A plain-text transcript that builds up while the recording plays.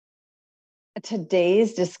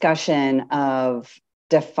Today's discussion of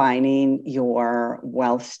defining your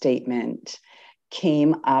wealth statement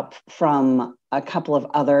came up from a couple of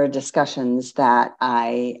other discussions that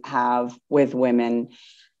I have with women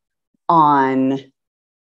on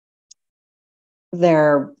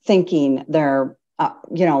their thinking,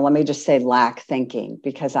 let me just say lack thinking,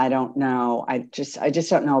 because I don't know. I just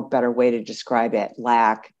don't know a better way to describe it.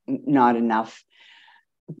 Lack, not enough.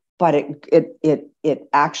 But it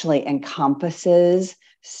actually encompasses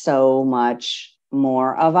so much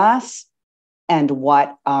more of us and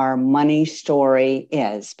what our money story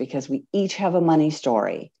is, because we each have a money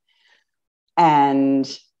story. And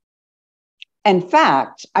in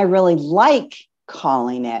fact, I really like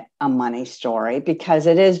calling it a money story because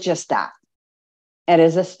it is just that. It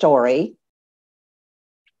is a story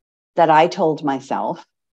that I told myself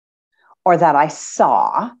or that I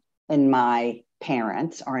saw in my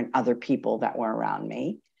parents or in other people that were around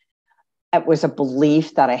me. It was a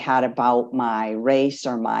belief that I had about my race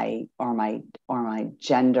or my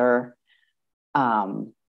gender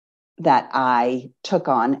that I took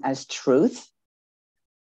on as truth.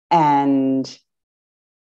 And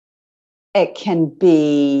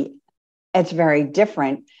it's very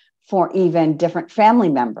different for even different family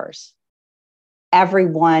members. Every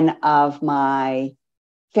one of my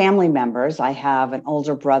family members, I have an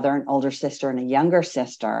older brother, an older sister, and a younger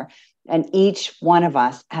sister, and each one of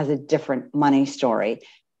us has a different money story.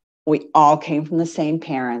 We all came from the same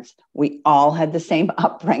parents. We all had the same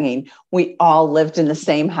upbringing. We all lived in the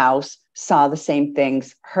same house, saw the same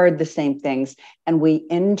things, heard the same things, and we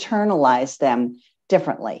internalized them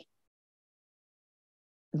differently.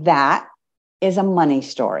 That is a money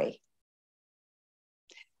story.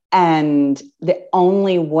 And the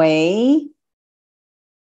only way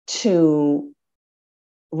to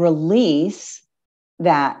release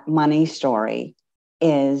that money story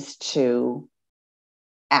is to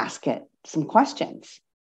ask it some questions.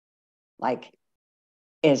 Like,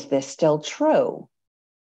 is this still true?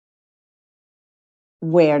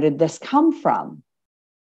 Where did this come from?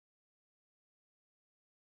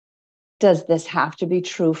 Does this have to be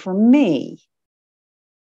true for me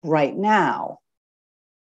right now?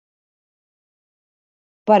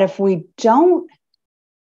 But if we don't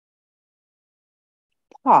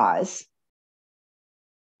pause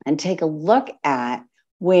and take a look at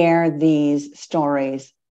where these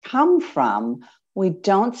stories come from, we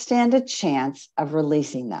don't stand a chance of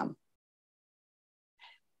releasing them.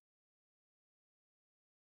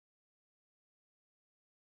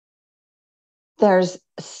 There's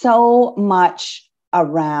so much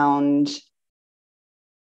around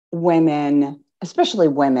women, especially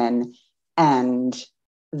women, and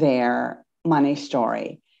their money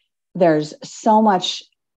story. There's so much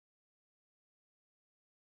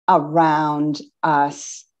around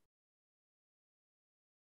us.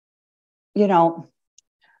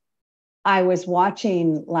 I was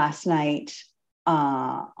watching last night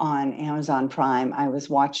on Amazon Prime. I was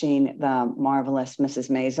watching The Marvelous Mrs.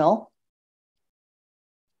 Maisel,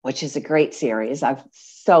 which is a great series. I've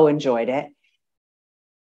so enjoyed it.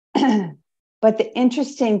 But the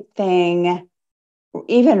interesting thing,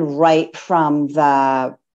 even right from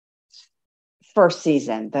the first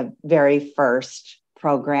season, the very first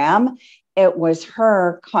program, it was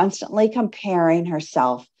her constantly comparing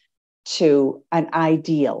herself to an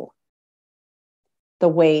ideal. The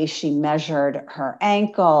way she measured her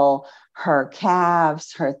ankle, her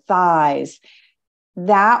calves, her thighs,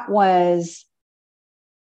 that was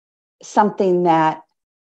something that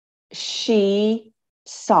she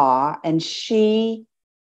saw and she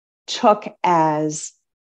took as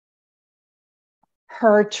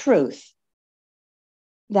her truth,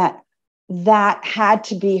 that had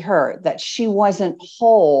to be her, that she wasn't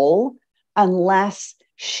whole unless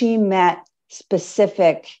she met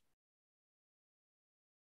specific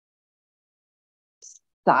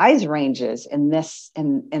size ranges in this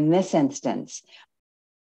instance.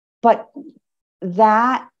 But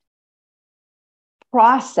that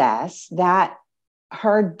process, that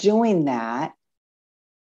her doing that,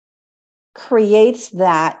 creates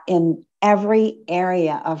that in every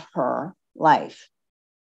area of her life.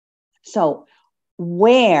 So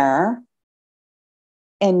where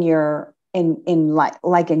in your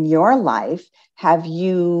in your life have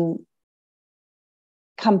you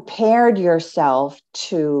compared yourself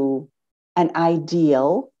to an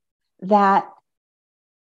ideal that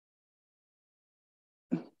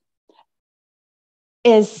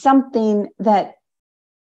is something that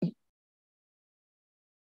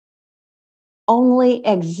only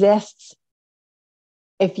exists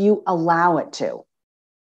if you allow it to?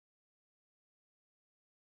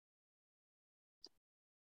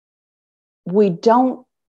 we don't,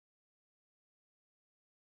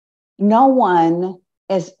 no one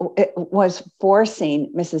was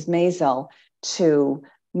forcing Mrs. Maisel to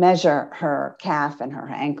measure her calf and her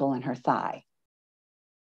ankle and her thigh.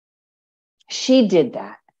 She did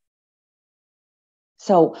that.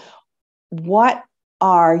 So what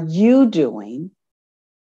are you doing?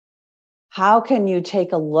 How can you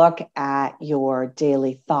take a look at your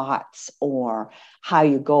daily thoughts or how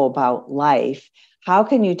you go about life? How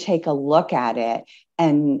can you take a look at it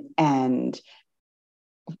and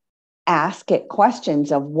ask it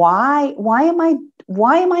questions of why am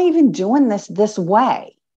I even doing this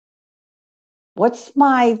way? What's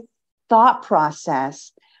my thought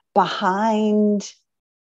process behind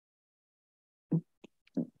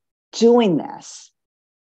doing this?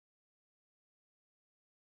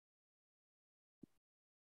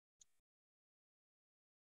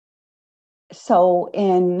 So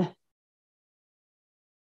in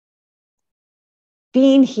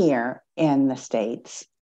being here in the States,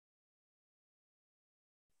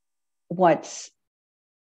 what's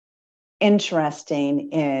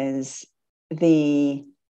interesting is the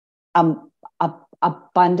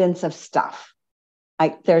abundance of stuff.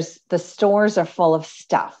 Like the stores are full of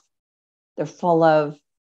stuff. They're full of,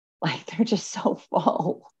 like, they're just so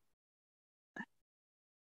full.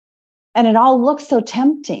 And it all looks so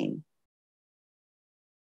tempting.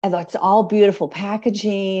 And it's all beautiful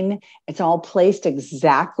packaging. It's all placed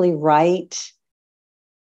exactly right.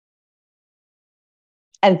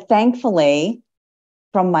 And thankfully,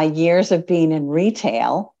 from my years of being in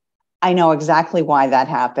retail, I know exactly why that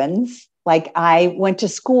happens. Like, I went to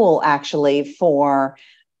school actually for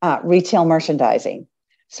retail merchandising.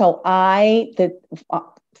 So my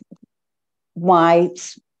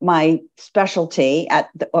specialty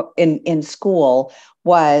in school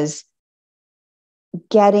was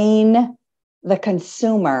getting the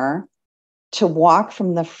consumer to walk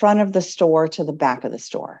from the front of the store to the back of the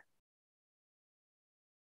store.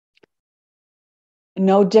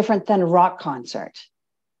 No different than a rock concert.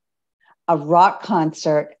 A rock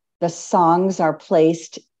concert, the songs are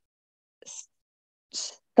placed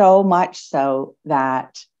so much so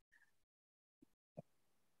that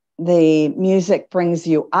the music brings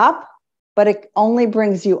you up, but it only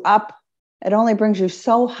brings you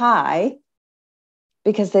so high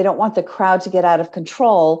because they don't want the crowd to get out of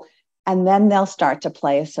control, and then they'll start to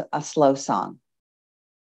play a slow song.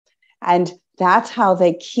 And that's how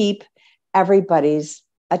they keep everybody's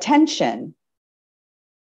attention.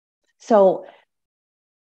 So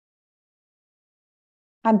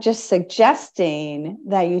I'm just suggesting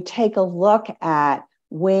that you take a look at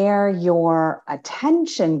where your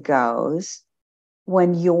attention goes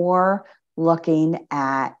when you're looking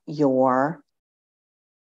at your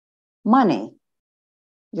money,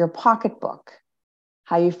 your pocketbook,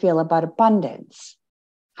 how you feel about abundance,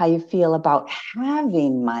 how you feel about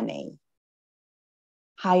having money,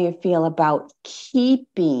 how you feel about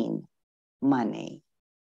keeping money.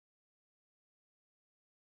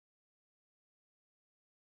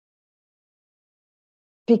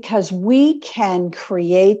 Because we can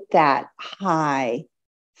create that high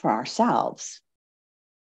for ourselves.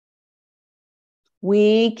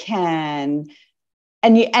 We can,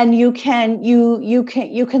 and you can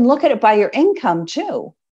look at it by your income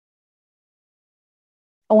too.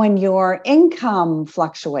 When your income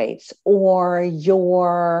fluctuates or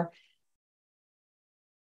your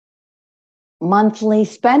monthly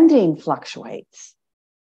spending fluctuates,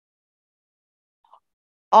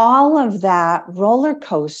 all of that roller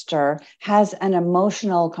coaster has an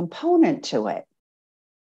emotional component to it.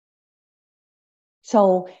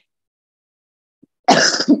 So,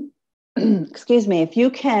 excuse me, if you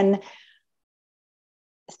can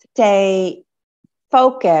stay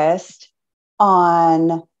focused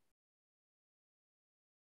on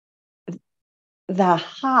the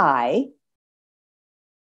high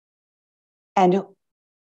and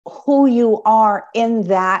who you are in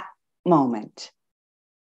that moment.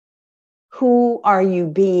 Who are you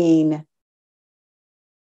being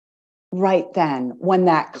right then when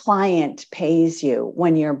that client pays you,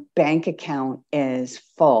 when your bank account is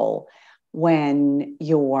full, when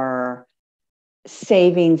your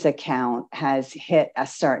savings account has hit a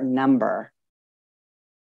certain number?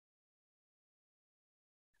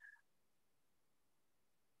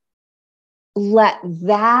 Let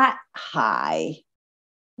that high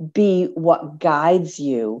be what guides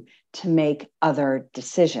you to make other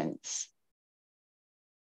decisions.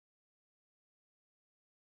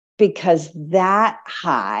 Because that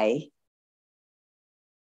high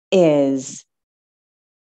is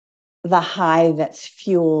the high that's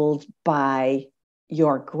fueled by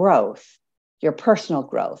your growth. your personal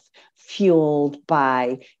growth, fueled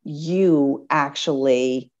by you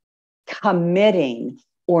actually committing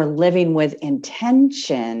or living with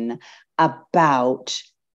intention about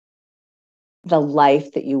the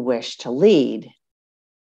life that you wish to lead.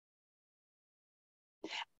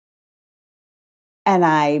 And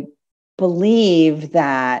I believe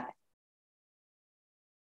that,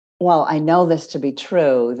 well, I know this to be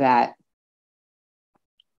true, that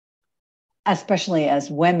especially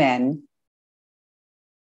as women,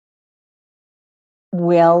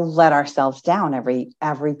 we'll let ourselves down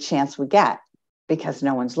every chance we get because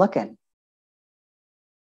no one's looking.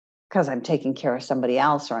 Because I'm taking care of somebody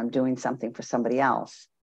else or I'm doing something for somebody else.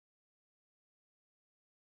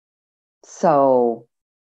 So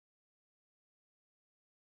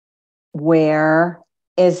where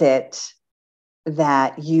is it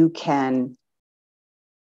that you can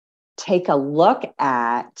take a look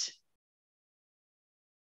at?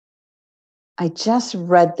 I just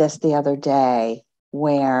read this the other day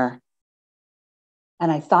and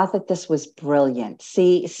I thought that this was brilliant.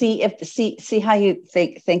 See how you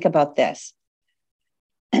think about this.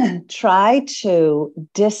 Try to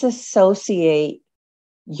disassociate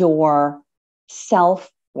your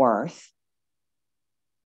self-worth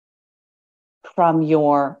from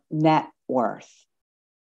your net worth.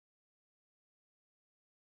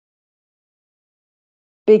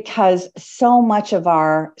 Because so much of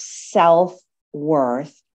our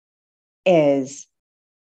self-worth is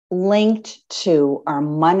linked to our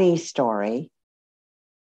money story,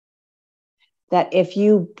 that if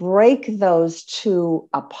you break those two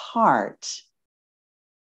apart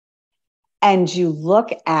and you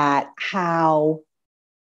look at how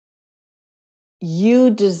you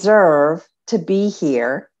deserve to be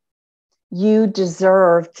here, you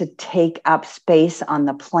deserve to take up space on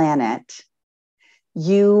the planet,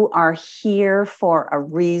 you are here for a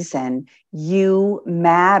reason, you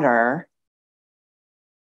matter,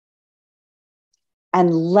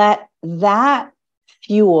 and let that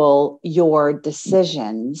fuel your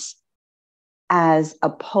decisions as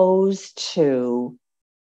opposed to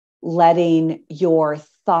letting your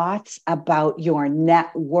thoughts about your net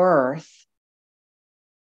worth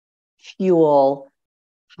fuel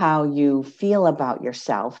how you feel about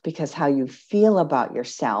yourself, because how you feel about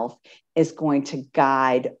yourself is going to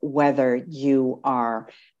guide whether you are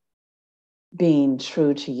being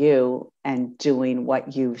true to you and doing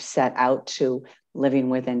what you set out to, living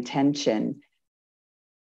with intention,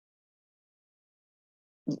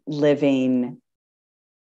 living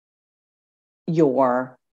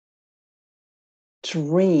your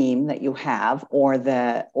dream that you have, or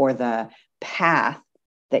the path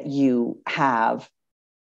that you have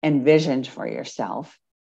envisioned for yourself.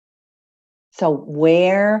 So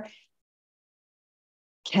where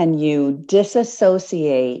can you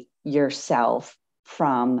disassociate yourself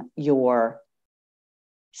from your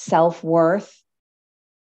self-worth,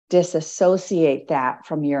 disassociate that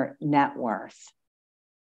from your net worth?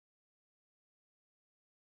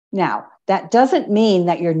 Now, that doesn't mean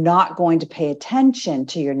that you're not going to pay attention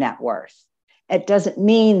to your net worth. It doesn't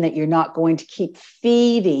mean that you're not going to keep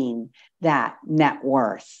feeding that net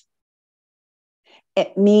worth.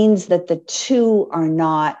 It means that the two are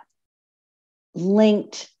not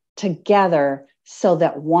linked together so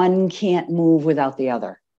that one can't move without the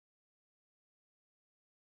other.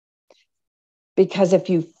 Because if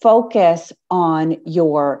you focus on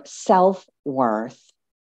your self-worth,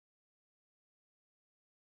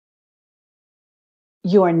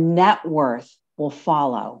 your net worth will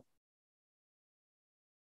follow.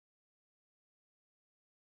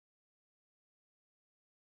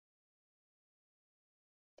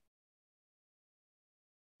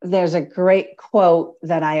 There's a great quote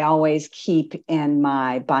that I always keep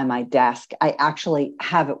by my desk. I actually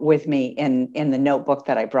have it with me in the notebook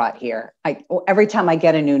that I brought here. Every time I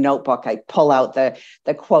get a new notebook, I pull out the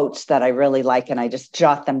quotes that I really like and I just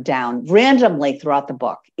jot them down randomly throughout the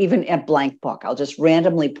book, even a blank book. I'll just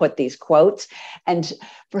randomly put these quotes, and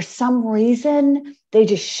for some reason, they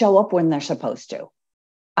just show up when they're supposed to.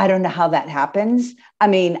 I don't know how that happens. I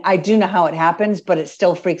mean, I do know how it happens, but it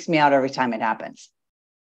still freaks me out every time it happens.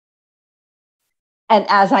 And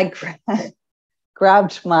as I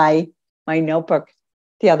grabbed my notebook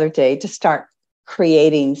the other day to start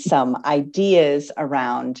creating some ideas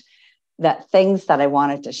around that things that I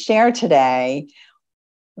wanted to share today,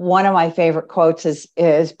 one of my favorite quotes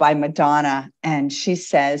is by Madonna. And she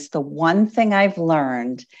says, "The one thing I've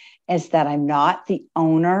learned is that I'm not the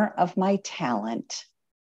owner of my talent.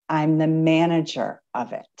 I'm the manager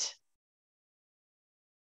of it."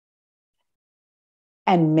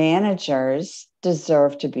 And managers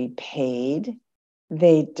deserve to be paid.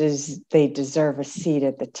 They deserve a seat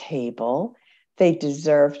at the table. They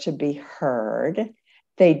deserve to be heard.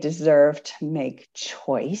 They deserve to make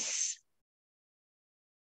choice.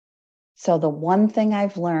 So the one thing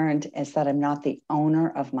I've learned is that I'm not the owner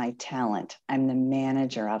of my talent. I'm the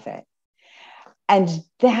manager of it. And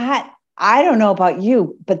that, I don't know about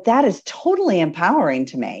you, but that is totally empowering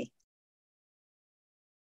to me.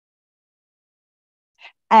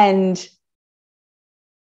 And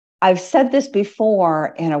I've said this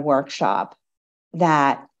before in a workshop,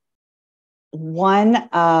 that one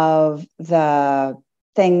of the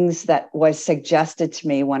things that was suggested to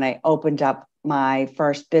me when I opened up my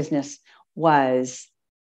first business was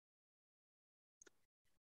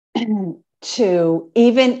to,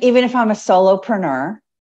 even if I'm a solopreneur,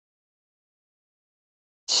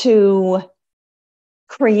 to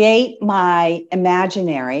create my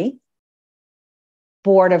imaginary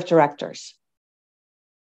board of directors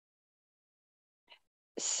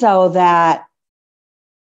so that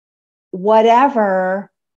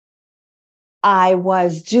whatever I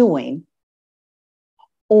was doing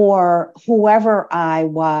or whoever I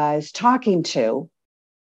was talking to,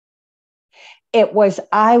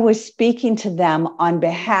 I was speaking to them on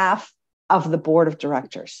behalf of the board of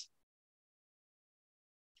directors.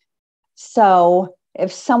 So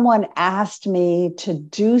if someone asked me to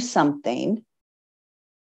do something,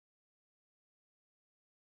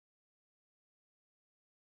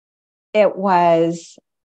 it was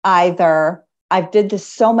either, I've did this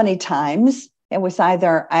so many times, it was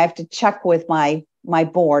either I have to check with my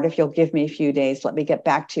board. If you'll give me a few days, let me get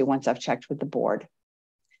back to you once I've checked with the board.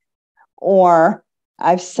 Or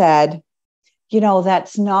I've said,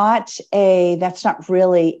 that's not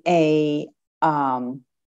really a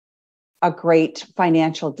great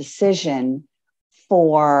financial decision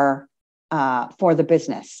for the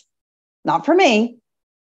business, not for me,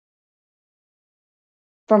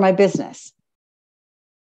 for my business.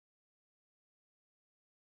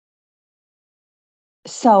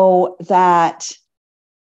 So that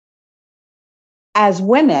as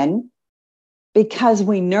women, because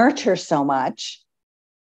we nurture so much,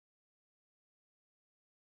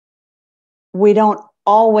 we don't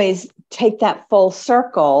always take that full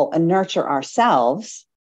circle and nurture ourselves,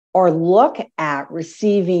 or look at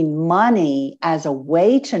receiving money as a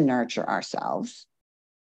way to nurture ourselves.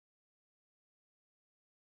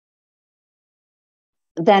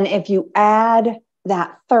 Then if you add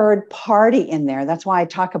that third party in there, that's why I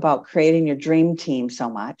talk about creating your dream team so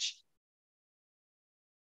much.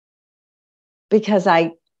 Because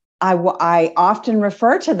I often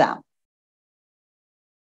refer to them.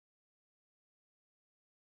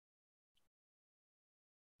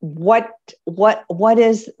 What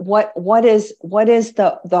is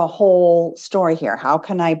the whole story here? How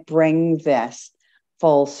can I bring this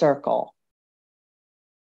full circle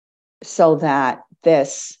so that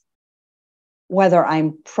this, whether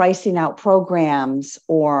I'm pricing out programs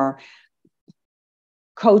or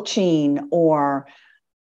coaching, or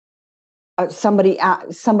somebody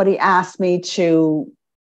asked me to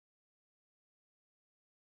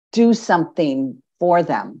do something for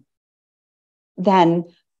them, then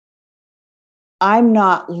I'm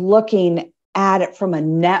not looking at it from a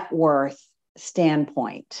net worth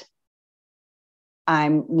standpoint.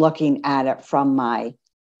 I'm looking at it from my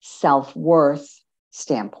self-worth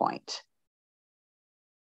standpoint.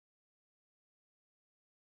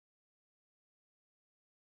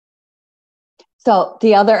 So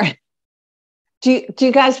the other, do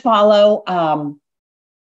you guys follow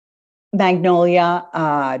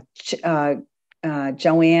Magnolia,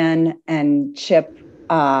 Joanne and Chip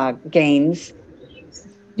Gaines?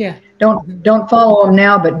 Yeah. Don't follow them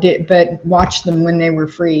now, but watch them when they were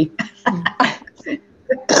free.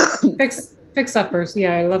 Fix uppers.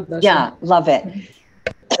 Yeah, I love those. Yeah, love it.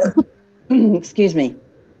 Excuse me.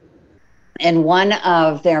 In one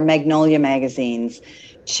of their Magnolia magazines,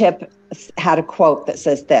 Chip had a quote that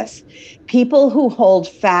says this: people who hold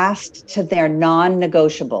fast to their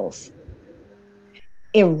non-negotiables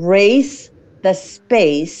erase the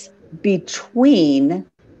space between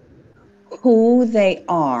who they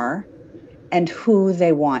are and who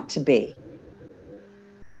they want to be.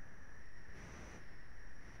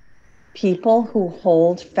 People who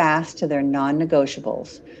hold fast to their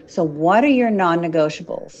non-negotiables. So what are your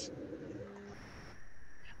non-negotiables?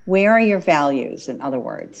 Where are your values, in other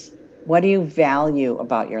words? What do you value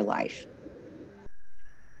about your life?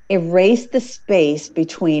 Erase the space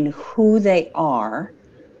between who they are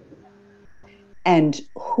and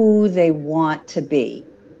who they want to be.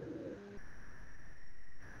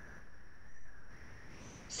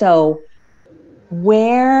 So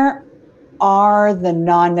where are the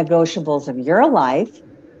non-negotiables of your life?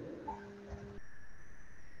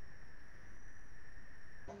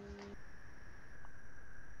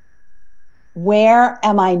 Where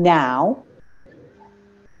am I now?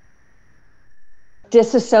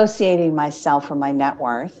 Disassociating myself from my net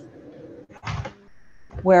worth.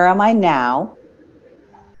 Where am I now?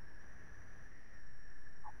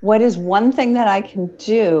 What is one thing that I can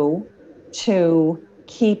do to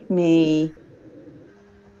keep me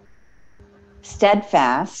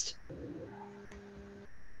steadfast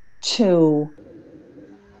to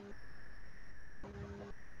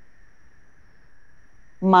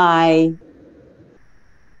my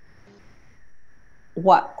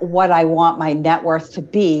what I want my net worth to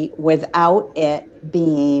be without it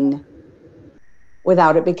becoming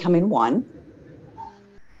one?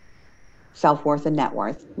 Self-worth and net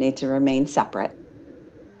worth need to remain separate.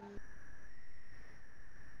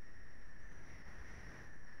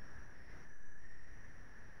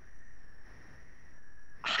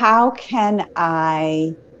 How can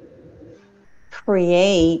I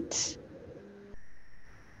create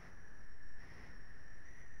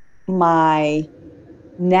my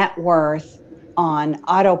net worth on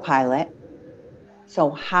autopilot? So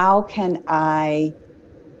how can I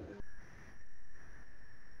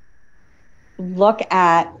look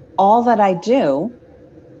at all that I do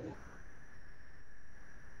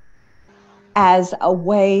as a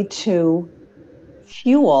way to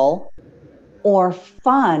fuel or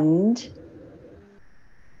fund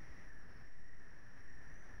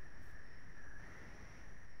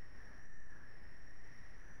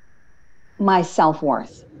my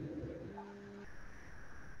self-worth?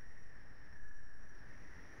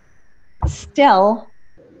 Still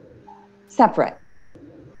separate.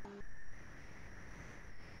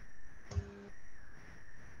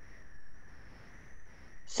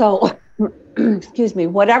 So, excuse me,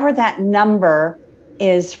 whatever that number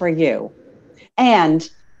is for you. And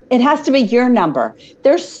it has to be your number.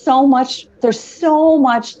 There's so many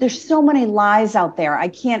lies out there.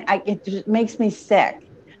 It makes me sick.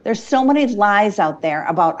 There's so many lies out there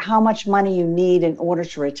about how much money you need in order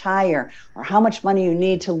to retire or how much money you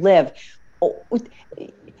need to live.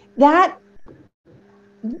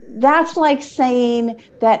 That's like saying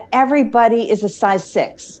that everybody is a size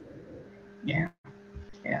 6. Yeah,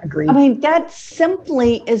 agreed. I mean, that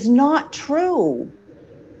simply is not true.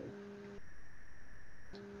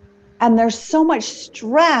 And there's so much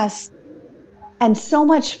stress and so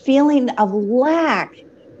much feeling of lack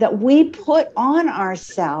that we put on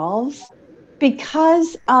ourselves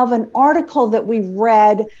because of an article that we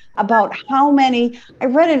read about I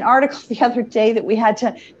read an article the other day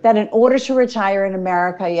that in order to retire in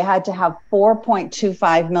America, you had to have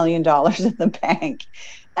 $4.25 million in the bank.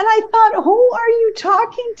 And I thought, who are you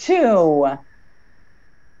talking to?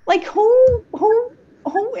 Like, who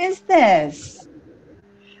is this?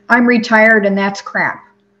 I'm retired and that's crap.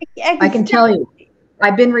 Exactly. I can tell you,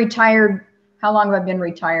 I've been retired. How long have I been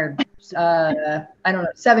retired? I don't know,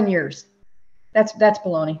 7 years. That's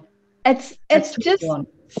baloney. It's just baloney.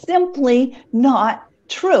 Simply not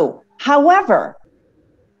true. However,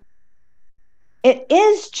 it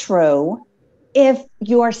is true if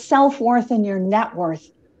your self-worth and your net worth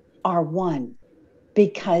are one,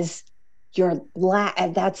 because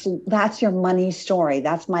that's your money story.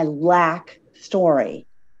 That's my lack story.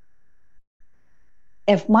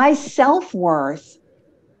 If my self-worth,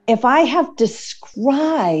 if I have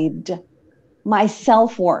described my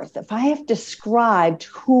self-worth, if I have described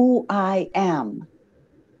who I am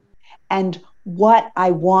and what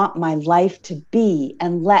I want my life to be,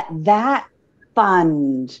 and let that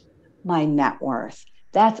fund my net worth,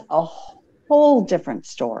 that's a whole different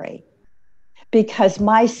story. Because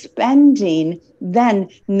my spending then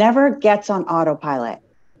never gets on autopilot.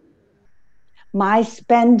 My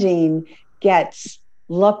spending gets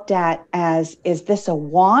looked at as, is this a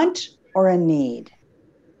want or a need?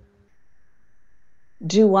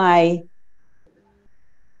 Do I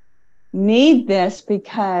need this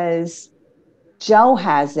because Joe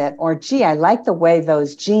has it? Or, gee, I like the way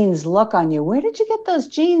those jeans look on you. Where did you get those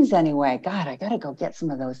jeans anyway? God, I got to go get some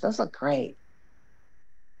of those. Those look great.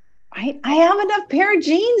 I have enough pair of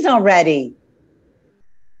jeans already.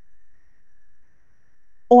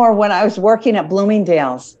 Or when I was working at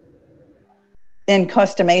Bloomingdale's in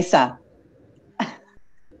Costa Mesa,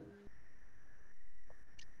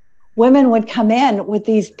 women would come in with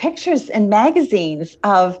these pictures in magazines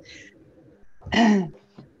of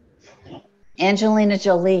Angelina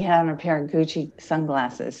Jolie had on a pair of Gucci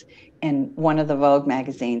sunglasses. in one of the Vogue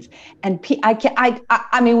magazines. And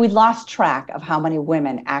I mean, we lost track of how many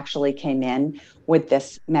women actually came in with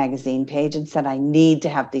this magazine page and said, I need to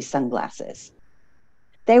have these sunglasses.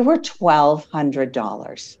 They were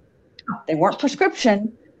 $1,200. They weren't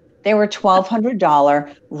prescription. They were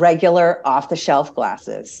 $1,200 regular off the shelf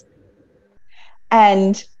glasses.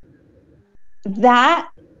 And that,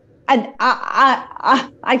 and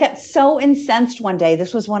I got so incensed one day.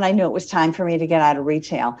 This was when I knew it was time for me to get out of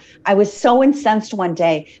retail. I was so incensed one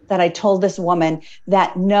day that I told this woman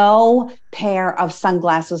that no pair of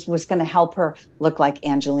sunglasses was going to help her look like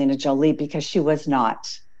Angelina Jolie, because she was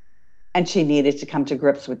not. And she needed to come to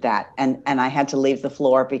grips with that. And I had to leave the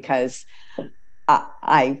floor because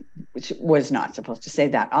I was not supposed to say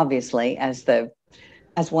that, obviously, as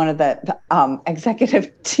one of the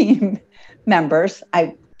executive team members.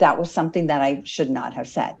 That was something that I should not have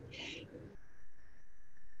said.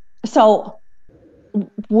 So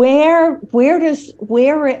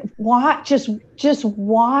just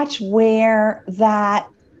watch where that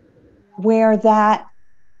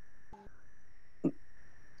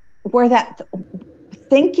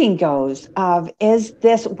thinking goes of,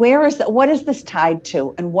 what is this tied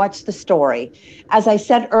to, and what's the story? As I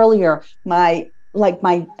said earlier, my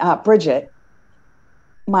Bridget,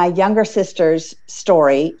 my younger sister's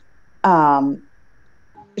story, we're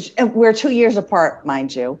 2 years apart,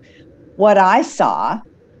 mind you. What I saw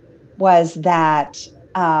was that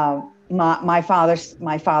my father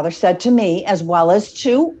said to me, as well as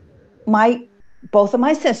to both of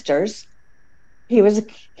my sisters, he was a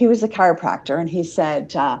chiropractor, and he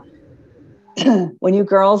said, when you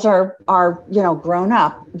girls are grown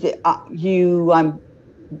up,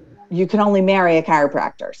 you can only marry a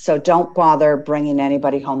chiropractor. So don't bother bringing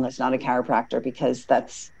anybody home that's not a chiropractor, because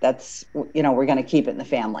that's we're going to keep it in the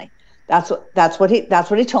family. That's what he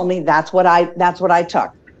told me. That's what I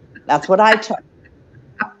took. That's what I took.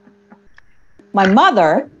 My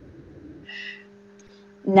mother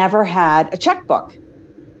never had a checkbook.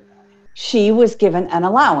 She was given an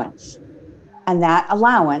allowance, and that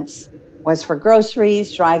allowance was for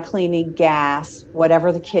groceries, dry cleaning, gas,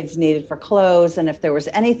 whatever the kids needed for clothes. And if there was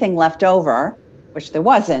anything left over, which there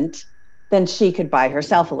wasn't, then she could buy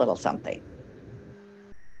herself a little something.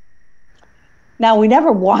 Now, we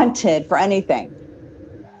never wanted for anything,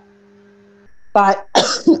 but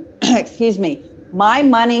excuse me, my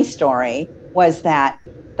money story was that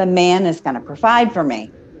the man is going to provide for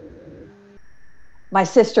me. My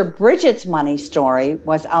sister Bridget's money story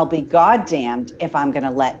was, I'll be goddamned if I'm going to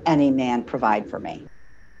let any man provide for me.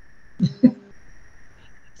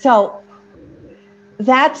 So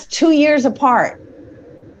that's 2 years apart,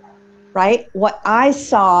 right? What I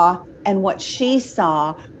saw and what she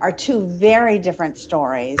saw are two very different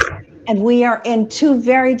stories. And we are in two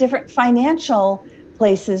very different financial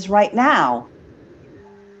places right now.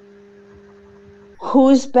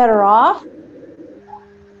 Who's better off?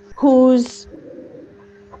 Whose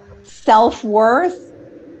self-worth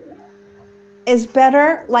is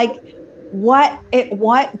better? Like, what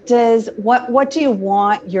do you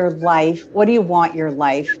want your life? What do you want your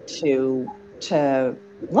life to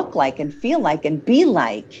look like and feel like and be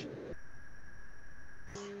like?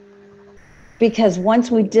 Because once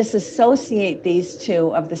we disassociate these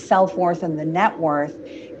two of the self-worth and the net worth,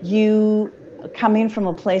 you coming from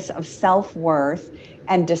a place of self-worth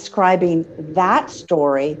and describing that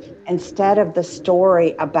story instead of the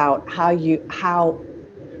story about how you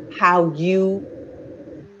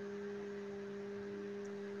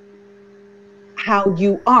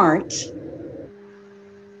aren't,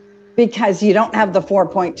 because you don't have the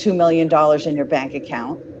 $4.2 million in your bank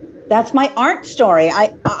account. That's my aren't story.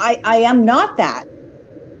 I am not that.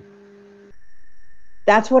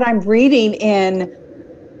 That's what I'm reading in,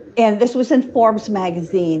 and this was in Forbes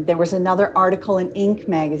magazine. There was another article in Inc.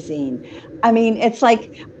 magazine. I mean, it's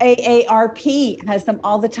like AARP has them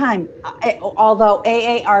all the time. Although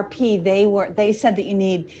AARP, they said that you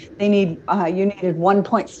needed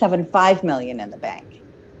 $1.75 million in the bank.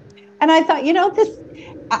 And I thought,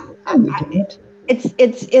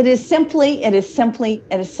 it is simply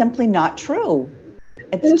not true.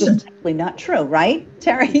 It's just simply not true, right,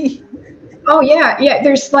 Terry? Oh yeah.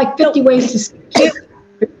 There's like 50 ways to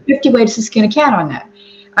skin a cat on that.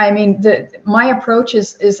 I mean, my approach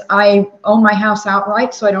is I own my house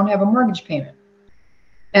outright, so I don't have a mortgage payment.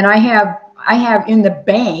 And I have in the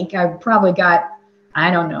bank, I've probably got, I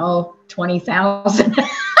don't know, 20,000.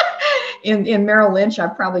 in Merrill Lynch,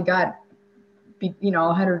 I've probably got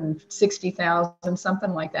 160,000,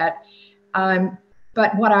 something like that.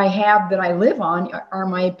 But what I have that I live on are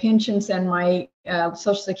my pensions and my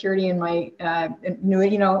Social Security and my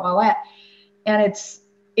annuity, all that. And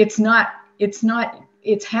it's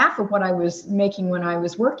half of what I was making when I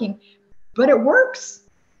was working, but it works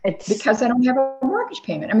because I don't have a mortgage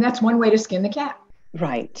payment. I mean, that's one way to skin the cat.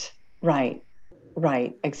 Right.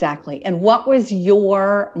 Exactly. And what was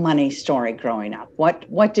your money story growing up?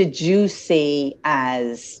 What did you see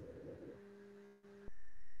as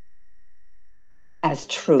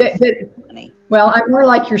truth? Money? Well, I'm more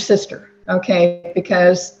like your sister, okay?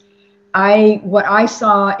 Because what I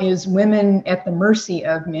saw is women at the mercy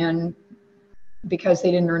of men because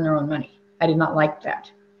they didn't earn their own money. I did not like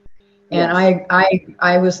that. And yes.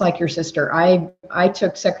 I was like your sister. I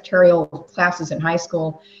took secretarial classes in high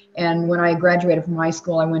school. And when I graduated from high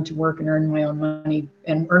school, I went to work and earned my own money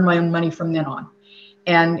from then on.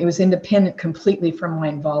 And it was independent completely from my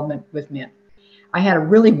involvement with men. I had a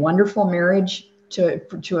really wonderful marriage to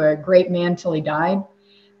a great man till he died.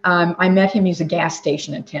 I met him, he's a gas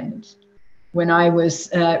station attendant.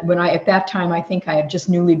 At that time, I think I had just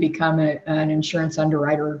newly become an insurance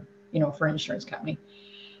underwriter, for an insurance company.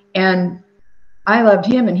 And I loved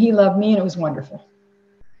him and he loved me, and it was wonderful.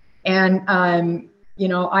 And,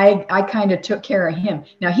 I kind of took care of him.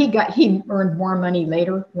 Now he earned more money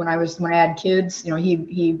later when I had kids.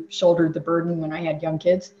 He shouldered the burden when I had young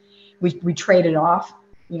kids. We traded off,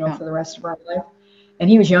 for the rest of our life. And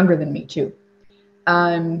he was younger than me too.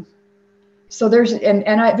 So there's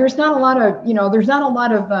not a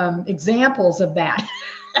lot of examples of that.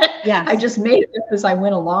 Yeah. I just made it up as I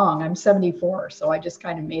went along. I'm 74, so I just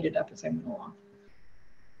kind of made it up as I went along.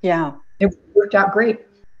 Yeah. It worked out great.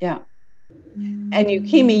 Yeah. And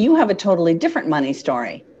Kimi, you have a totally different money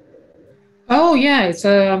story. Oh yeah, it's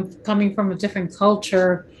coming from a different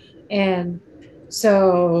culture, and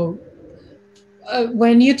so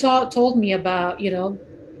when you told me about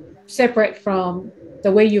separate from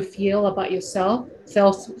the way you feel about yourself,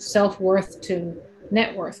 self-worth to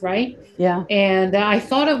net worth, right? Yeah. And I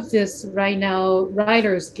thought of this right now,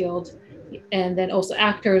 Writers Guild, and then also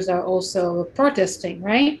actors are also protesting,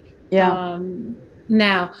 right? Yeah.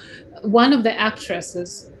 Now, one of the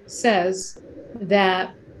actresses says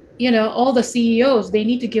that, all the CEOs, they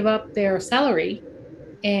need to give up their salary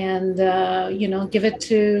and, give it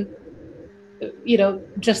to,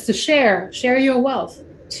 just to share your wealth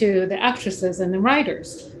to the actresses and the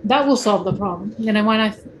writers. That will solve the problem.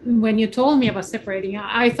 When you told me about separating,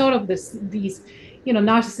 I thought of these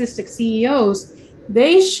narcissistic CEOs.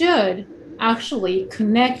 They should actually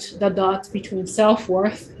connect the dots between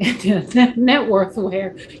self-worth and net worth,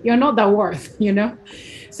 where you're not that worth,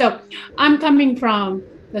 So I'm coming from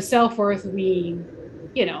the self-worth being,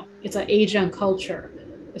 it's an Asian culture,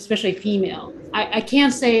 especially female. I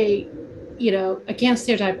can't say, I can't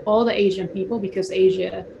stereotype all the Asian people, because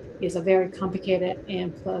Asia is a very complicated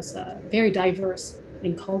and plus very diverse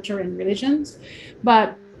in culture and religions.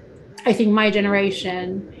 But I think my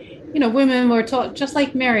generation, women were taught, just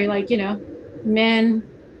like Mary, men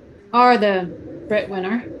are the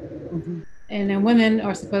breadwinner, mm-hmm. and then women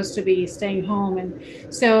are supposed to be staying home.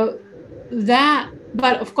 And so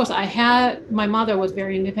but of course my mother was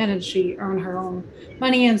very independent. She earned her own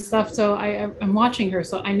money and stuff. So I'm watching her.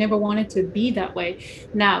 So I never wanted to be that way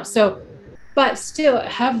now. But still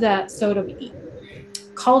have that sort of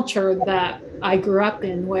culture that I grew up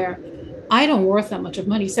in, where I don't worth that much of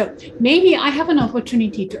money. So maybe I have an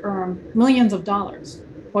opportunity to earn millions of dollars,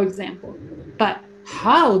 for example. But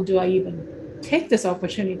how do I even take this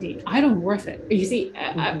opportunity? I don't worth it. You see,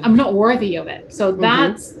 mm-hmm. I'm not worthy of it. So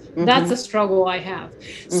that's a struggle I have.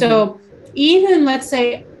 Mm-hmm. So even, let's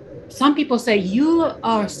say, some people say you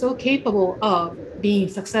are so capable of being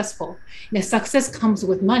successful, and success comes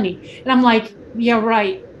with money. And I'm like, yeah,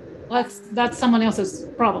 right. That's someone else's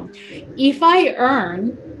problem. If I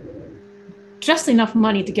earn just enough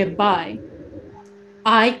money to get by,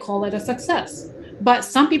 I call it a success. But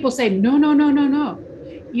some people say, no.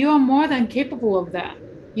 You are more than capable of that.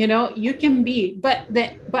 You can be, but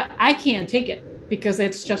I can't take it because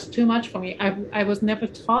it's just too much for me. I was never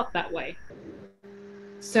taught that way.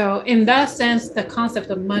 So in that sense, the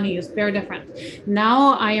concept of money is very different.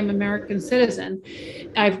 Now I am American citizen.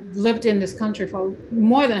 I've lived in this country for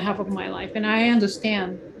more than half of my life, and I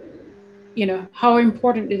understand, how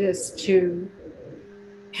important it is to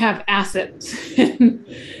have assets,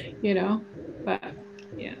 but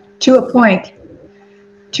yeah. To a point.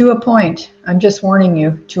 I'm just warning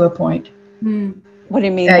you, to a point. What do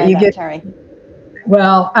you mean by that, Terry?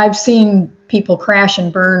 Well, I've seen people crash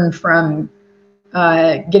and burn from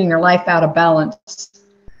getting their life out of balance,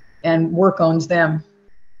 and work owns them.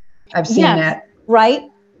 I've seen that. Right.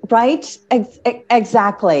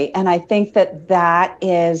 Exactly. And I think that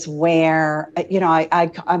is where,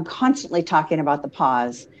 I'm constantly talking about the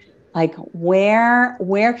pause, Like where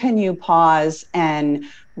can you pause and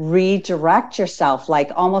redirect yourself?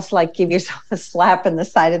 Like almost like give yourself a slap in the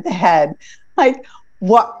side of the head. Like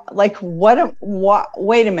what,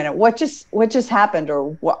 wait a minute, what just happened?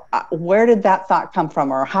 Or what, where did that thought come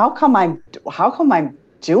from? Or how come I'm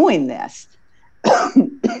doing this?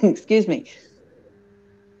 Excuse me.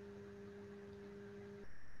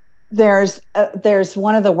 There's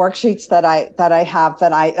one of the worksheets that I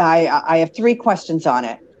have 3 questions on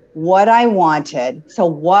it. What I wanted. So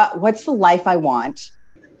what's the life I want?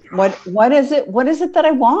 What is it that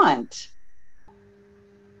I want?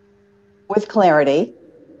 With clarity.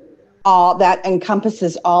 All that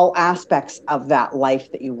encompasses all aspects of that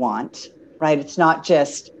life that you want, right? It's not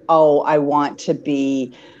just, oh, I want to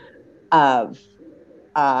be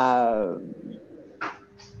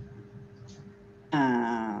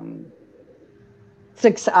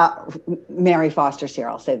Mary Foster's here.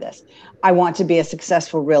 I'll say this. I want to be a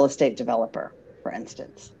successful real estate developer, for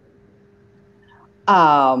instance.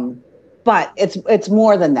 But it's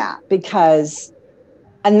more than that, because,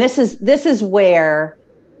 and this is where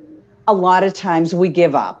a lot of times we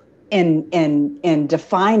give up in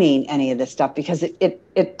defining any of this stuff, because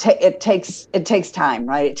it takes time,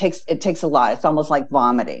 right? It takes a lot. It's almost like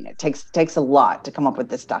vomiting. It takes a lot to come up with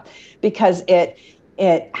this stuff, because it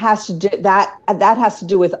has to do that has to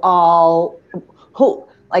do with all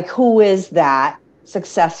who is that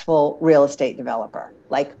successful real estate developer?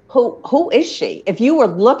 Like who is she? If you were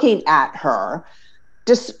looking at her,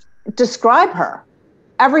 just describe her,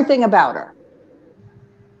 everything about her,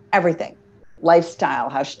 everything, lifestyle,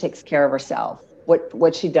 how she takes care of herself,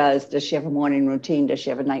 what she does. Does she have a morning routine? Does she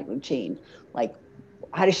have a night routine? Like,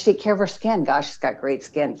 how does she take care of her skin? Gosh, she's got great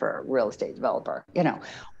skin for a real estate developer. You know,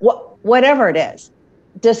 whatever it is,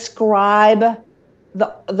 describe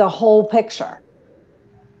the whole picture.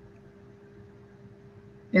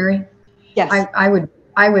 Mary? Yes.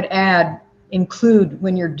 I would add, include,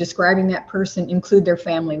 when you're describing that person, include their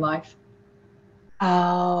family life.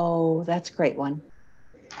 Oh, that's a great one.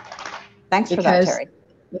 Thanks for that, Terry.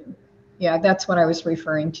 Yeah, that's what I was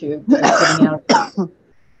referring to.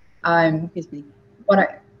 Excuse me.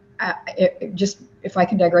 Just if I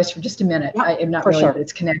can digress for just a minute, yeah, not really, sure. But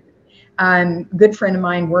it's connected. A good friend of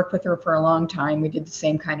mine, worked with her for a long time. We did the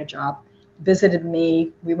same kind of job. Visited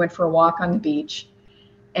me. We went for a walk on the beach,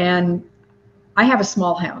 and I have a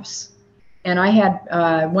small house, and I had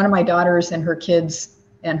one of my daughters and her kids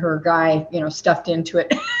and her guy, stuffed into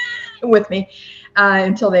it with me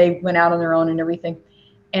until they went out on their own and everything.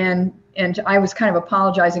 And I was kind of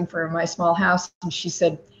apologizing for my small house, and she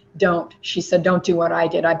said, don't do what I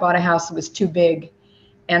did. I bought a house that was too big,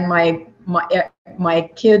 and my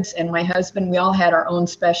kids and my husband, we all had our own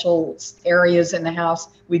special areas in the house.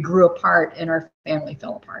 We grew apart, and our family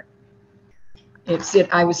fell apart.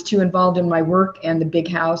 I was too involved in my work and the big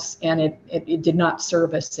house, and it did not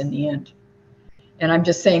serve us in the end. And I'm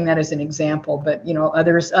just saying that as an example, but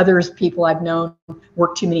others people I've known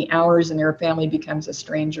work too many hours, and their family becomes a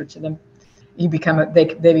stranger to them. They became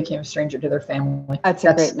a stranger to their family. That's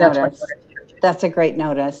a great notice.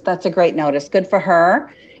 That's a great notice. Good for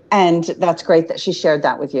her. And that's great that she shared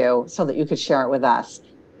that with you so that you could share it with us.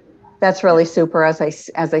 That's really super. As I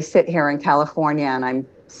sit here in California and I'm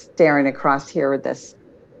staring across here at this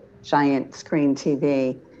giant screen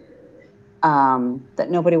TV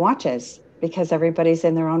that nobody watches because everybody's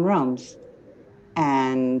in their own rooms.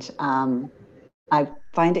 And I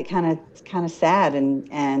find it kind of sad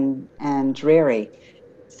and dreary.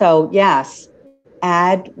 So yes,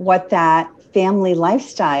 add what that family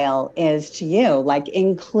lifestyle is to you, like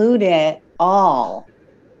include it all.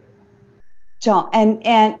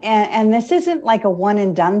 And this isn't like a one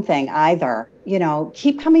and done thing either.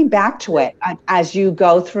 Keep coming back to it as you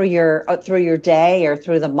go through your day or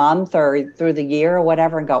through the month or through the year or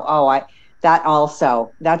whatever, and go,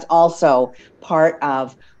 that's also part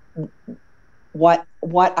of what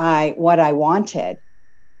I wanted.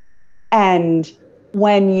 And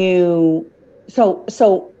when you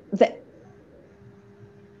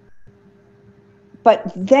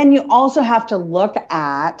but then you also have to look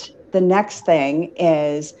at the next thing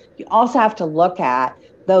is you also have to look at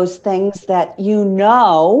those things that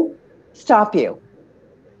stop you,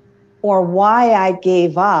 or why I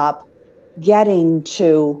gave up getting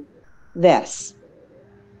to this.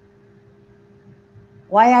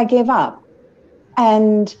 Why I gave up.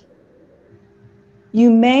 And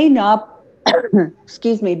you may not,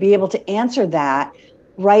 be able to answer that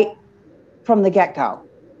right from the get-go,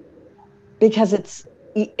 because it's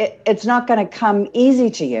not going to come easy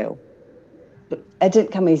to you. It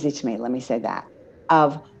didn't come easy to me, let me say that,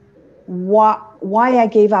 of why I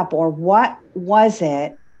gave up, or what was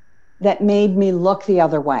it that made me look the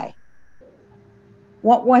other way?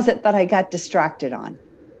 What was it that I got distracted on?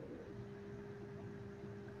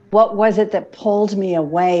 What was it that pulled me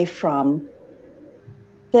away from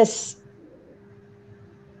this,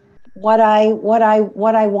 what I wanted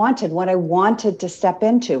to step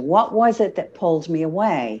into? What was it that pulled me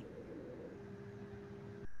away?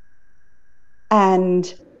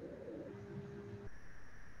 And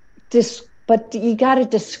but you got to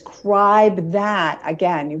describe that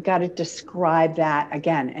again. You've got to describe that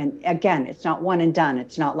again. And again, it's not one and done.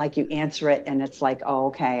 It's not like you answer it and it's like, oh,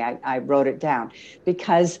 okay, I wrote it down.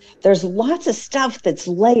 Because there's lots of stuff that's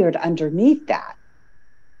layered underneath that.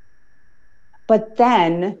 But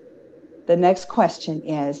then the next question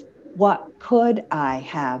is, what could I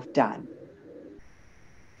have done?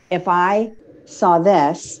 If I saw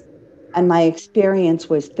this and my experience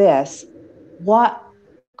was this, what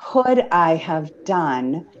could I have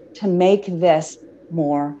done to make this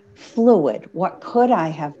more fluid? What could I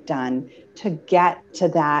have done to get to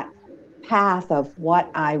that path of what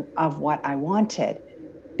I wanted?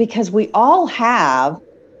 Because we all have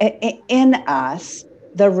in us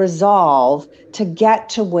the resolve to get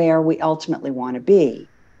to where we ultimately want to be.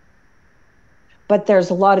 But there's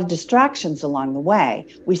a lot of distractions along the way.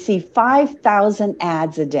 We see 5,000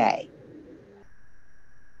 ads a day.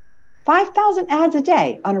 5,000 ads a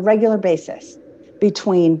day on a regular basis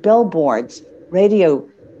between billboards, radio,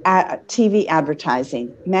 TV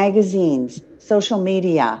advertising, magazines, social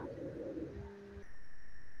media.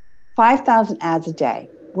 5,000 ads a day.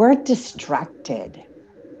 We're distracted.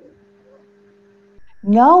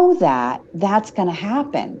 Know that that's going to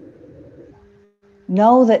happen.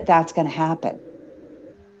 Know that that's going to happen.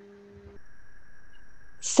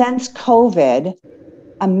 Since COVID,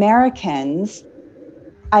 Americans,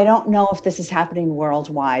 I don't know if this is happening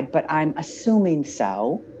worldwide, but I'm assuming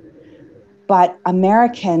so. But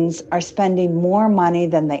Americans are spending more money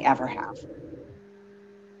than they ever have.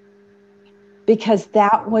 Because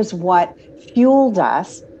that was what fueled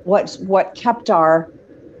us, what kept our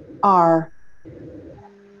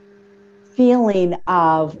feeling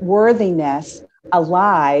of worthiness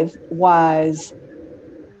alive, was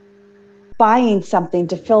buying something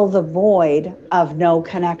to fill the void of no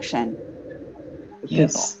connection.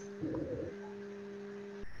 Yes.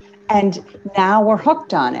 And now we're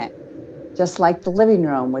hooked on it, just like the living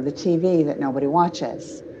room with the TV that nobody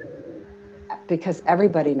watches. Because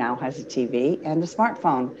everybody now has a TV and a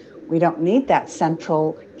smartphone. We don't need that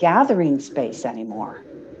central gathering space anymore.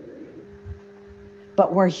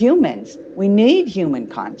 But we're humans. We need human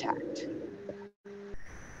contact.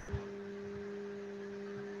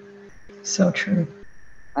 So true.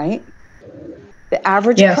 Right? The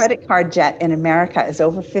average credit card debt in America is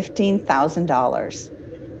over $15,000.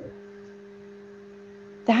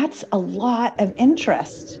 That's a lot of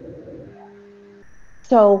interest.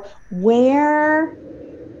 So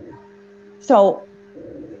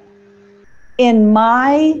in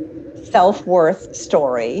my self-worth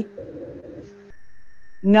story,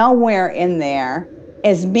 nowhere in there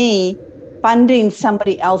is me funding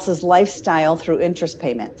somebody else's lifestyle through interest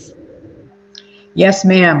payments. Yes,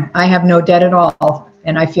 ma'am. I have no debt at all,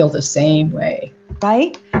 and I feel the same way.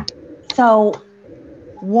 Right? So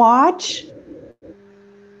watch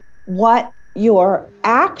what your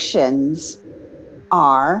actions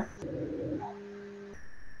are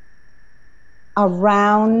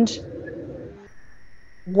around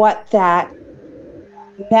what that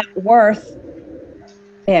net worth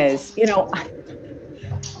is. You know,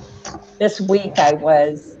 this week I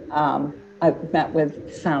met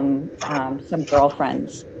with some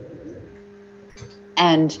girlfriends,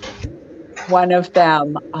 and one of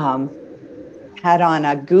them had on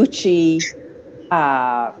a Gucci,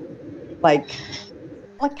 like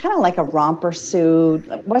kind of like a romper suit.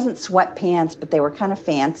 It wasn't sweatpants, but they were kind of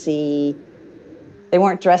fancy. They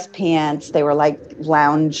weren't dress pants. They were like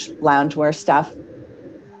loungewear stuff.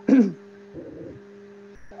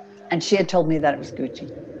 And she had told me that it was Gucci.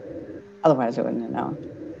 Otherwise, I wouldn't have known.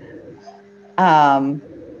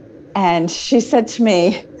 And she said to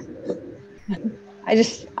me, I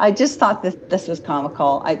just thought that this was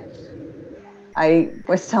comical. I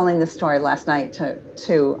was telling the story last night to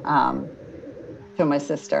my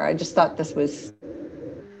sister. I just thought this was.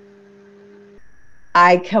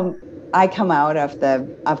 I come out of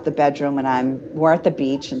the bedroom and we're at the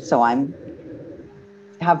beach, and so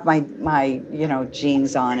have my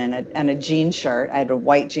jeans on and a jean shirt. I had a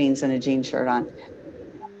white jeans and a jean shirt on.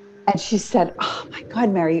 And she said, "Oh my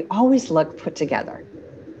God, Mary, you always look put together."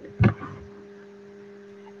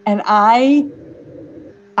 And I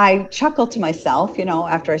chuckled to myself,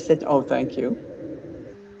 after I said, "Oh, thank you."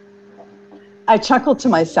 I chuckled to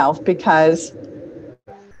myself because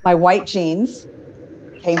my white jeans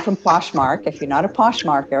came from Poshmark. If you're not a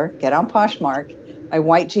Poshmarker, get on Poshmark. My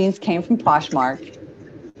white jeans came from Poshmark.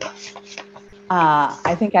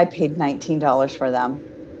 I think I paid $19 for them.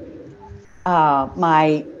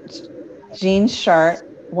 My jeans shirt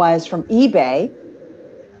was from eBay.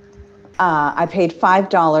 I paid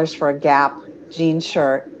 $5 for a Gap jean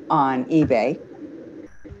shirt on eBay.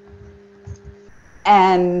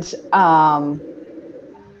 And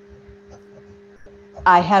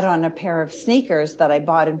I had on a pair of sneakers that I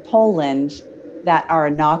bought in Poland that are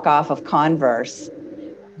a knockoff of Converse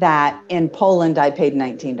that in Poland I paid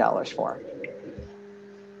 $19 for.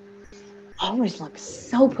 Always look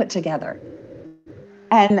so put together.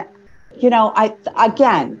 And,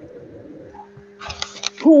 again,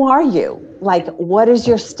 who are you? Like, what is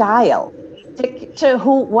your style? Stick to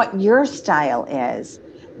what your style is,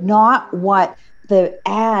 not what the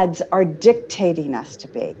ads are dictating us to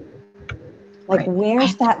be. Like,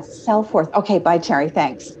 where's that self-worth? Okay, bye, Terry.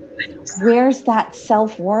 Thanks. Where's that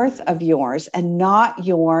self-worth of yours and not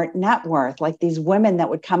your net worth? Like these women that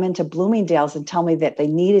would come into Bloomingdale's and tell me that they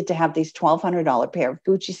needed to have these $1,200 pair of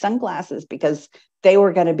Gucci sunglasses because they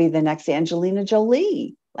were going to be the next Angelina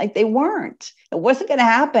Jolie. Like they weren't. It wasn't going to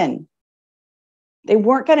happen. They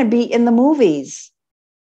weren't going to be in the movies.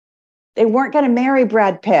 They weren't going to marry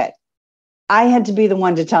Brad Pitt. I had to be the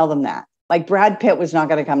one to tell them that. Like Brad Pitt was not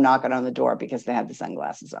going to come knocking on the door because they had the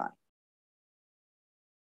sunglasses on.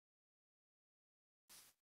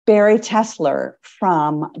 Bari Tessler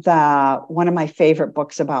from one of my favorite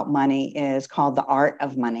books about money is called The Art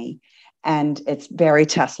of Money. And it's Bari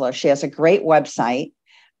Tessler. She has a great website,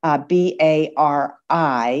 BARITESSLER.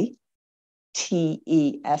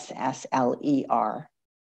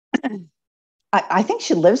 I think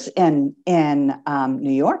she lives in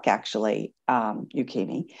New York, actually,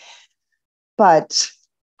 Yukini. But,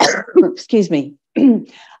 excuse me,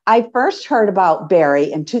 I first heard about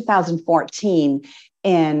Bari in 2014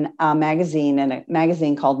 in a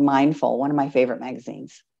magazine called Mindful, one of my favorite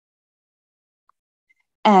magazines.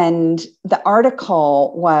 And the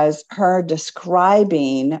article was her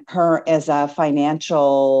describing her as a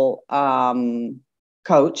financial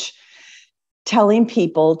coach, telling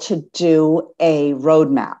people to do a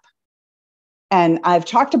roadmap. And I've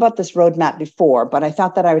talked about this roadmap before, but I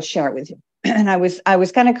thought that I would share it with you. And I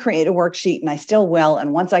was going to create a worksheet, and I still will.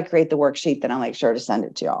 And once I create the worksheet, then I'll make sure to send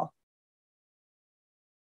it to y'all.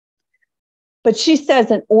 But she says,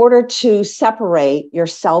 in order to separate your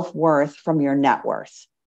self-worth from your net worth,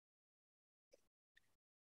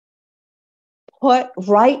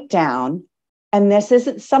 write down, and this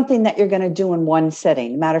isn't something that you're going to do in one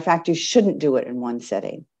sitting. Matter of fact, you shouldn't do it in one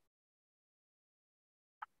sitting.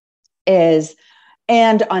 And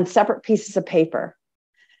on separate pieces of paper,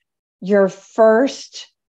 your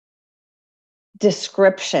first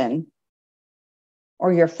description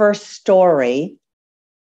or your first story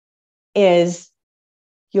is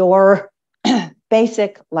your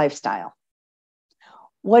basic lifestyle.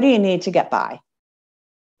 What do you need to get by?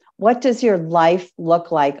 What does your life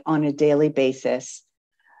look like on a daily basis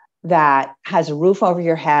that has a roof over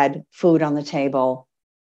your head, food on the table,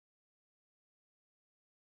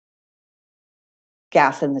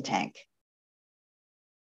 gas in the tank?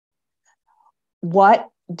 What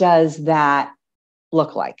does that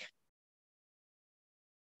look like?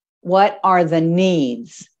 What are the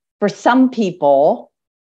needs? For some people,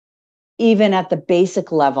 even at the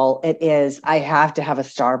basic level, it is, I have to have a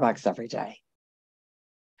Starbucks every day.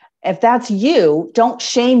 If that's you, don't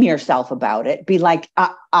shame yourself about it. Be like,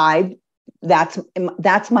 that's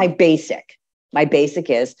my basic. My basic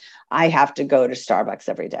is I have to go to Starbucks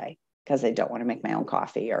every day because I don't want to make my own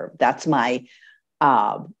coffee, or that's my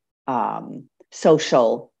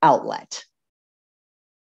social outlet.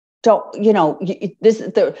 Don't, no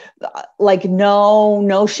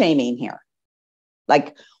shaming here.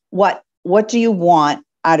 Like, what do you want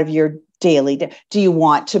out of your daily? Do you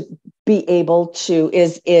want to be able to,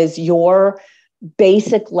 is your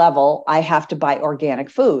basic level, I have to buy organic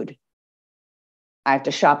food. I have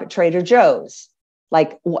to shop at Trader Joe's.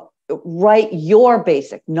 Like, write your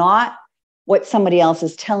basic, not what somebody else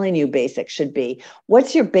is telling you basic should be.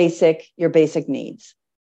 What's your basic needs?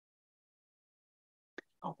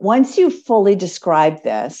 Once you fully describe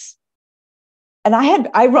this, and I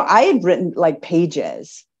had written like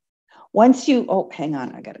pages. Once you, hang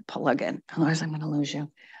on, I got to plug in, otherwise I'm going to lose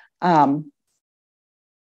you.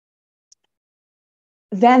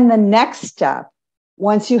 Then the next step,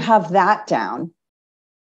 once you have that down,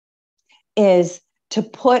 is to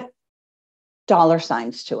put dollar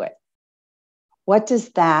signs to it. what does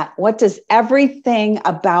everything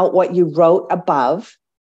about what you wrote above,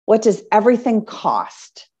 what does everything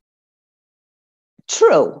cost?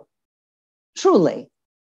 Truly.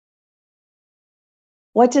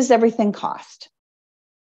 What does everything cost?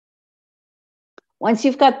 Once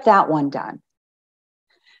you've got that one done,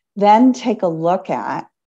 then take a look at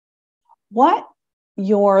what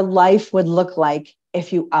your life would look like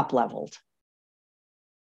if you up-leveled.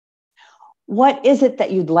 What is it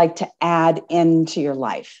that you'd like to add into your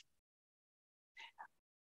life?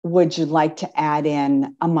 Would you like to add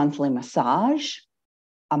in a monthly massage,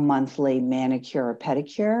 a monthly manicure or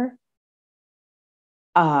pedicure?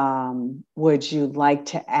 Would you like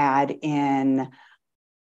to add in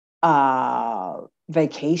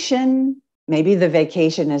vacation? Maybe the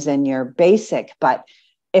vacation is in your basic, but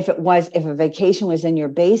if a vacation was in your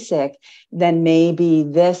basic, then maybe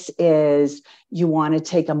this is, you want to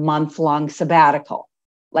take a month-long sabbatical.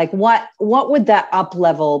 Like what would that up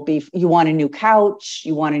level be? You want a new couch,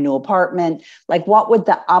 you want a new apartment. Like what would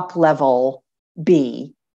the up level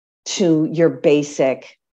be to your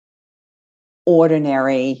basic,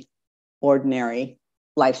 ordinary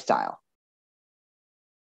lifestyle?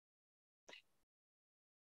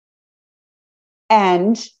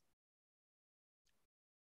 And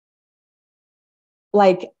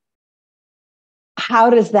like, how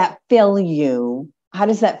does that fill you? How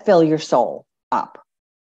does that fill your soul up?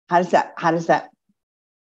 How does that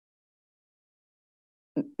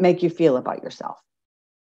make you feel about yourself?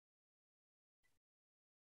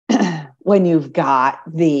 When you've got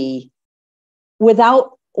and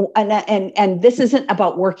this isn't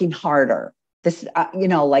about working harder. This,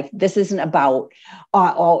 this isn't about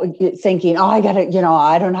thinking, I gotta,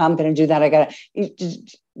 I don't know how I'm going to do that.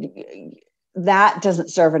 That doesn't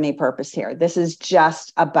serve any purpose here. This is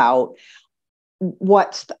just about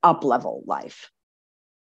what's the up level life.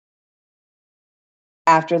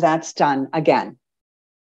 After that's done, again,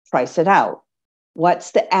 price it out.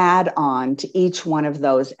 What's the add-on to each one of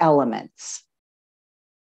those elements?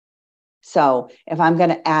 So if I'm going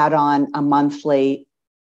to add on a monthly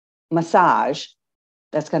massage,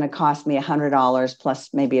 that's going to cost me $100 plus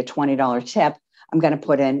maybe a $20 tip. I'm going to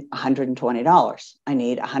put in $120. I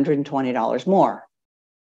need $120 more.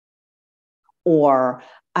 Or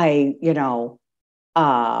I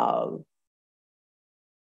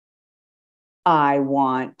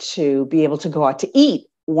want to be able to go out to eat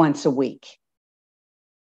once a week.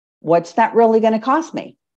 What's that really going to cost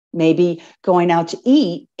me? Maybe going out to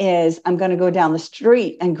eat is I'm going to go down the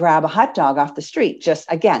street and grab a hot dog off the street, just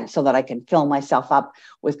again, so that I can fill myself up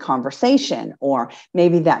with conversation. Or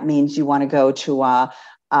maybe that means you want to go to a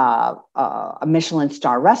Michelin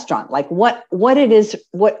star restaurant. Like what it is,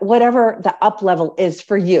 whatever the up level is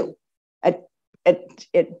for you.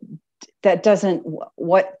 That doesn't,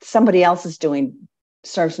 what somebody else is doing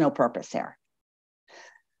serves no purpose here.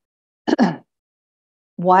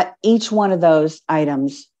 What each one of those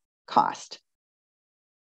items cost.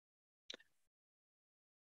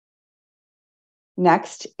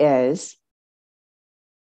 Next is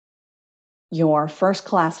your first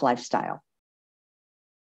class lifestyle.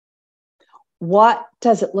 What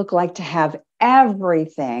does it look like to have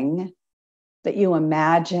everything that you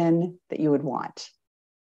imagine that you would want?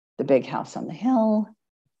 The big house on the hill,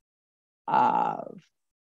 a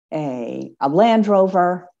Land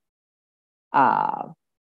Rover, a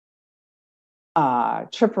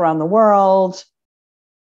trip around the world.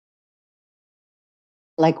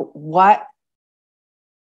 Like, what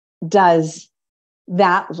does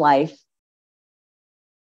that life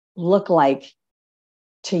look like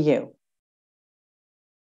to you?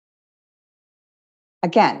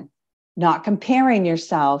 Again, not comparing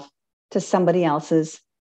yourself to somebody else's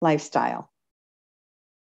lifestyle.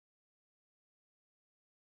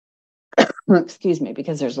 Excuse me,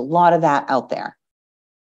 because there's a lot of that out there.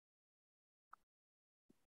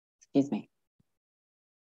 Excuse me.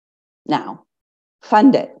 Now,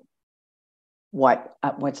 fund it.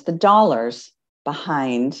 What's the dollars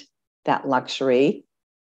behind that luxury,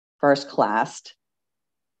 first class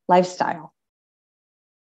lifestyle?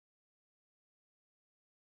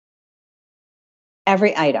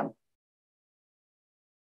 Every item.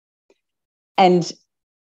 And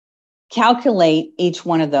calculate each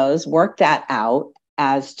one of those, work that out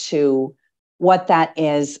as to what that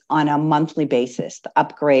is on a monthly basis, the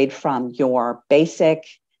upgrade from your basic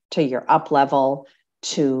to your up level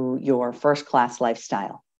to your first class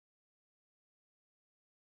lifestyle.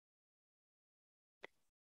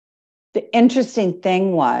 The interesting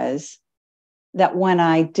thing was that when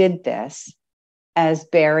I did this, as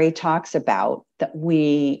Bari talks about, that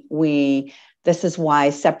we this is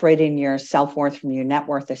why separating your self-worth from your net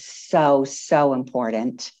worth is so, so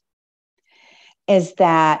important, is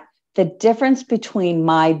that the difference between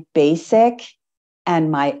my basic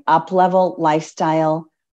and my up-level lifestyle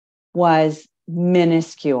was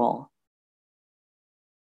minuscule.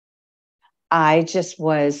 I just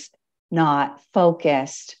was not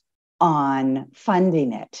focused on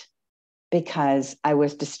funding it because I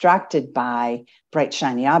was distracted by bright,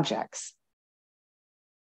 shiny objects.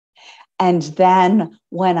 And then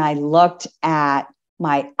when I looked at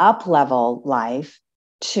my up-level life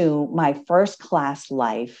to my first class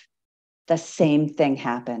life, the same thing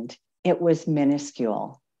happened. It was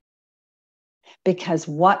minuscule. Because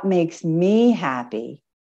what makes me happy,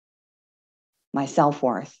 my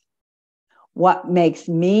self-worth, what makes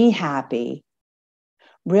me happy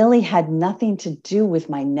really had nothing to do with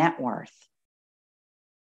my net worth.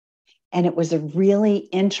 And it was a really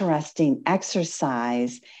interesting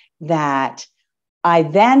exercise that I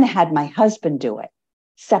then had my husband do it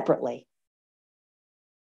separately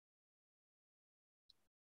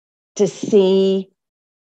to see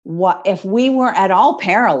what, if we were at all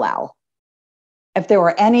parallel, if there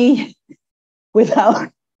were any,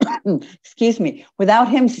 without, excuse me, without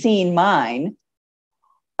him seeing mine,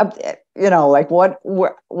 like what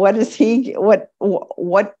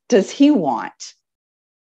does he want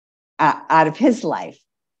out of his life?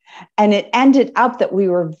 And it ended up that we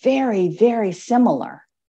were very, very similar.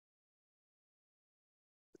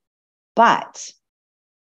 But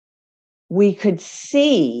we could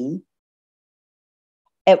see,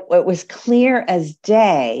 it was clear as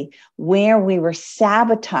day where we were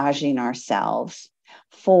sabotaging ourselves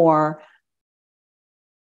for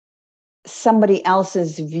somebody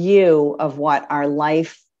else's view of what our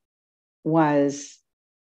life was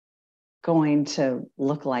going to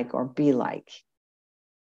look like or be like.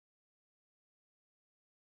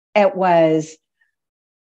 It was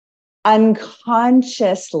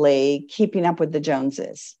unconsciously keeping up with the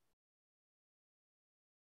Joneses.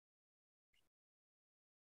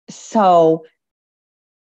 So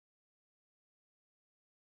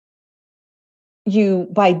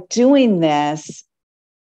by doing this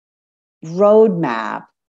roadmap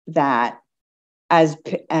that, as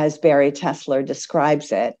Bari Tessler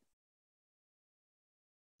describes it,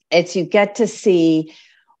 it's you get to see,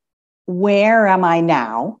 where am I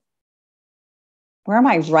now? Where am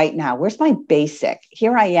I right now? Where's my basic?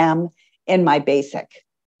 Here I am in my basic.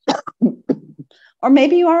 Or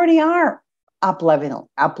maybe you already are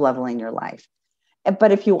up-leveling your life.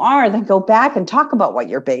 But if you are, then go back and talk about what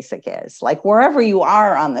your basic is. Like wherever you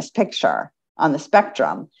are on this picture, on the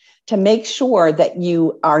spectrum, to make sure that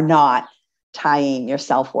you are not tying your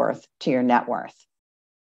self-worth to your net worth.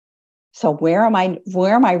 So where am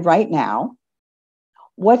I right now?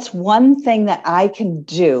 What's one thing that I can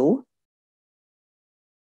do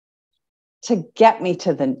to get me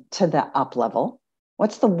to the up level?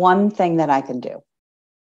 What's the one thing that I can do?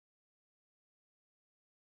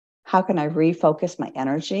 How can I refocus my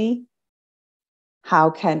energy? How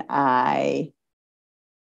can I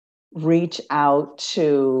reach out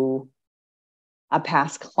to a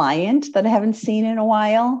past client that I haven't seen in a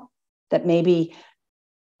while? That maybe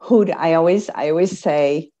I always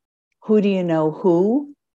say, who do you know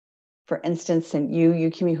who? For instance, in you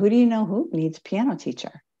Kimi, who do you know who needs a piano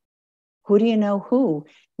teacher? Who do you know who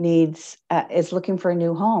needs is looking for a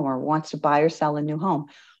new home or wants to buy or sell a new home?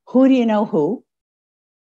 Who do you know who?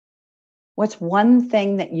 What's one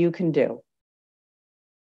thing that you can do?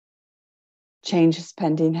 Change a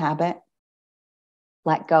spending habit.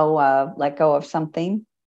 Let go of something.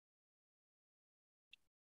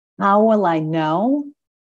 How will I know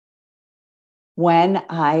when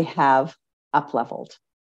I have up-leveled?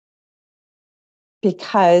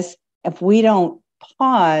 Because if we don't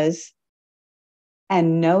pause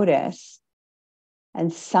and notice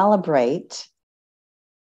and celebrate,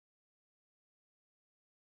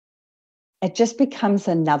 it just becomes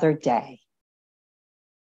another day.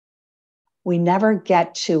 We never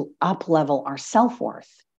get to up-level our self-worth.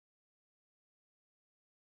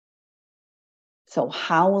 So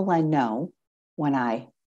how will I know when I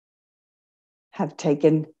have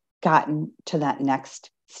gotten to that next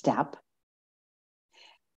step?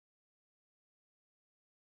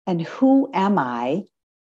 And who am I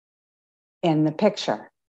in the picture?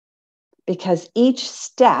 Because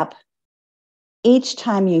each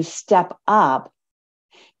time you step up,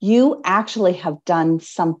 you actually have done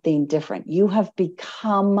something different. You have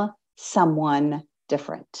become someone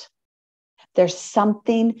different. There's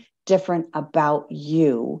something different about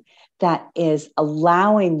you that is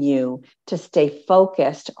allowing you to stay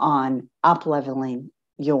focused on up-leveling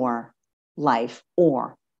your life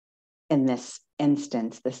or in this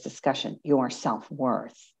instance, this discussion, your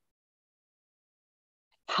self-worth,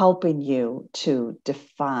 helping you to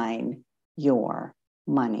define your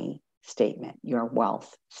money statement, your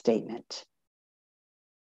wealth statement.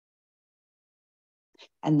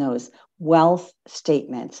 And those wealth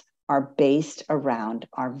statements are based around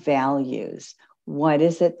our values. What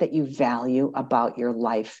is it that you value about your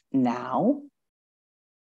life now?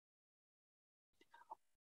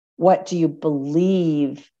 What do you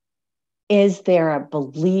believe? Is there a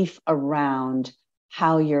belief around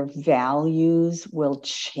how your values will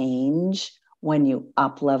change when you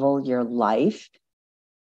up-level your life?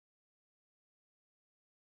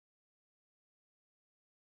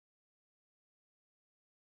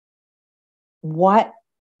 What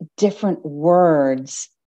different words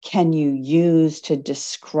can you use to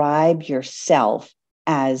describe yourself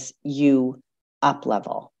as you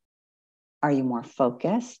up-level? Are you more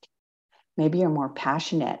focused? Maybe you're more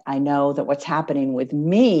passionate. I know that what's happening with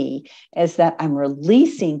me is that I'm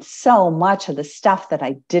releasing so much of the stuff that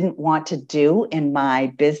I didn't want to do in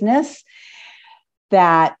my business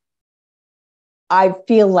that I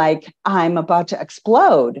feel like I'm about to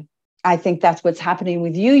explode. I think that's what's happening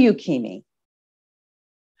with you, Yukimi.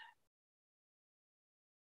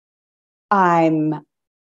 I've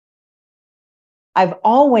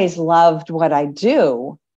always loved what I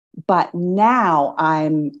do, but now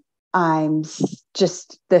I'm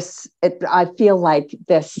just this, I feel like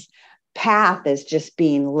this path is just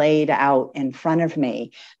being laid out in front of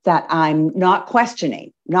me that I'm not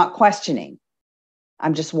questioning.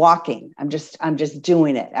 I'm just walking. I'm just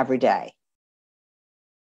doing it every day.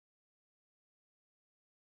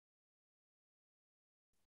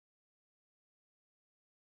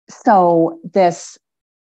 So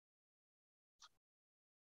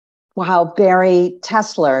how Bari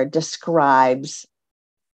Tessler describes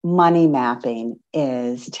money mapping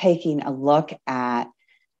is taking a look at,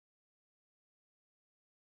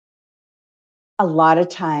 a lot of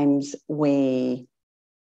times we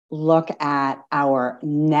look at our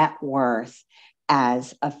net worth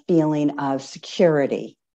as a feeling of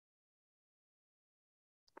security.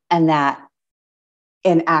 And that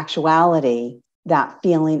in actuality, that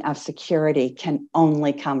feeling of security can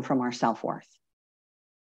only come from our self-worth.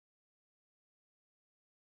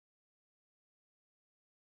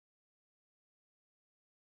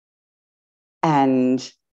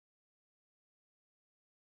 And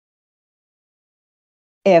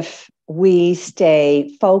if we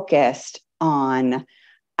stay focused on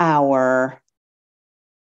our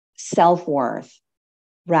self-worth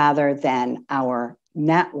rather than our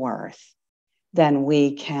net worth, then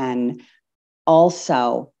we can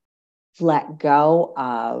also let go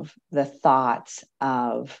of the thoughts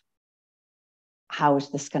of how is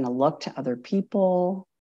this going to look to other people?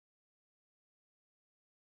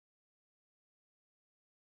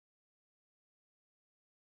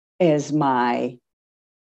 Does my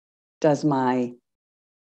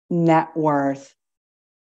net worth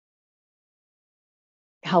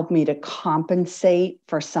help me to compensate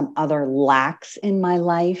for some other lacks in my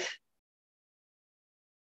life?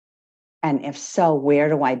 And if so, where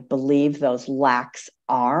do I believe those lacks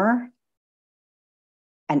are?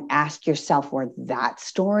 And ask yourself where that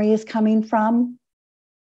story is coming from.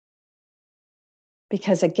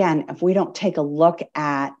 Because again, if we don't take a look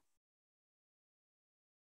at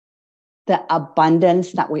the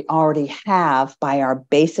abundance that we already have by our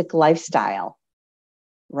basic lifestyle,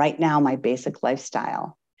 right now, my basic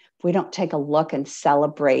lifestyle, if we don't take a look and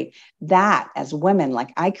celebrate that as women,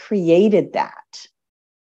 like I created that,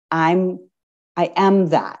 I am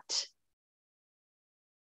that.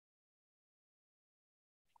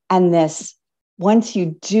 And once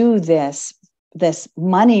you do this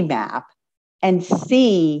money map and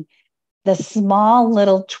see the small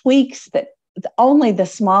little tweaks only the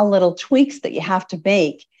small little tweaks that you have to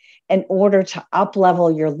make in order to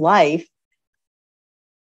up-level your life,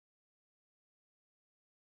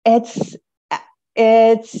 it's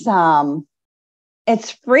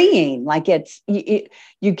freeing. Like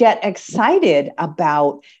you get excited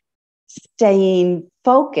about staying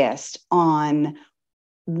focused on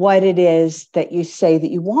what it is that you say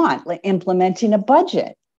that you want, like implementing a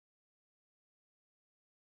budget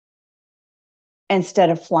instead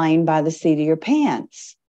of flying by the seat of your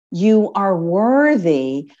pants. You are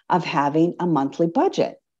worthy of having a monthly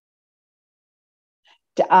budget.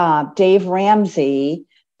 Dave Ramsey,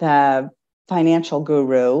 the financial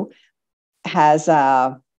guru, has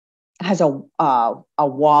a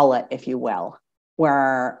wallet, if you will,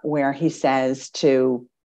 where he says to,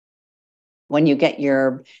 when you get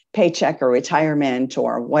your paycheck or retirement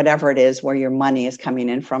or whatever it is where your money is coming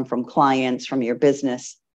in from clients, from your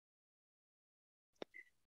business,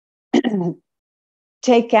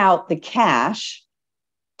 take out the cash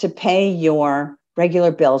to pay your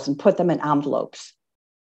regular bills and put them in envelopes.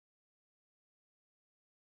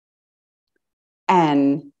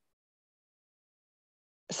 And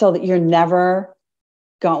so that you're never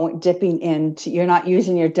dipping into, you're not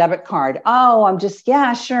using your debit card. Oh, I'm just,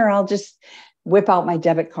 yeah, sure. I'll just whip out my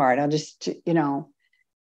debit card. I'll just,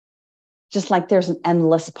 just like there's an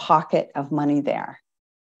endless pocket of money there,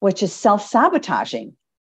 which is self-sabotaging.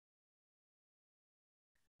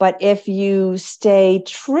 But if you stay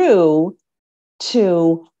true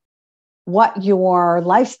to what your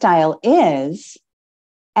lifestyle is,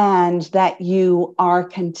 and that you are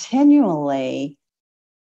continually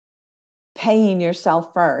paying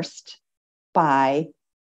yourself first by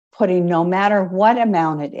putting, no matter what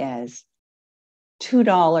amount it is, $2,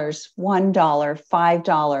 $1, $5,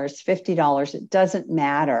 $50, it doesn't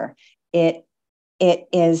matter. It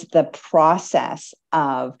is the process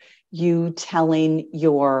of you telling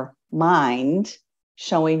your mind,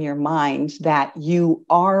 showing your mind that you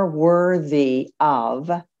are worthy of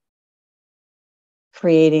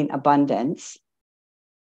creating abundance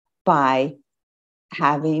by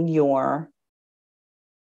having your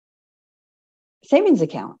savings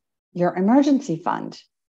account, your emergency fund.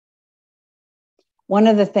 One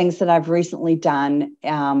of the things that I've recently done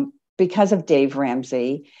because of Dave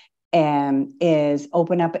Ramsey is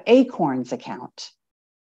open up an Acorns account,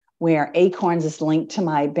 where Acorns is linked to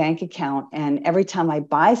my bank account. And every time I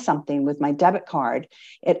buy something with my debit card,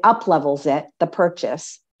 it up levels the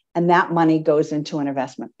purchase. And that money goes into an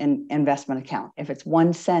investment account. If it's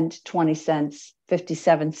 1 cent, 20 cents,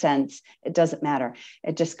 57 cents, it doesn't matter.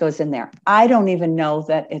 It just goes in there. I don't even know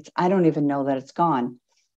that it's gone.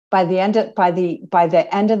 By the end of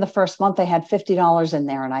the first month, I had $50 in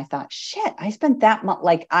there. And I thought, shit, I spent that much.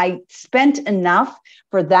 Like, I spent enough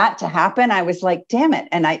for that to happen. I was like, damn it.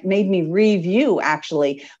 And it made me review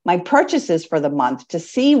actually my purchases for the month to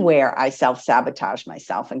see where I self-sabotaged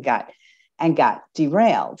myself and got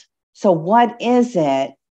derailed. So what is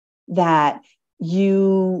it that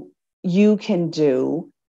you can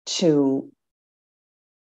do to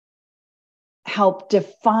help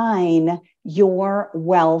define your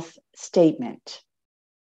wealth statement?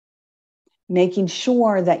 Making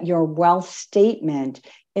sure that your wealth statement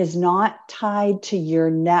is not tied to your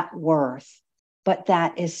net worth, but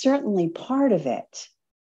that is certainly part of it,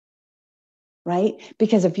 right?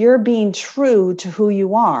 Because if you're being true to who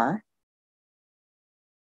you are,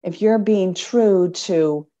 if you're being true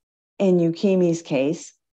to, in Yukimi's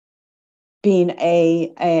case, being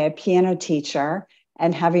a piano teacher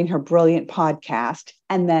and having her brilliant podcast,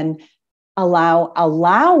 and then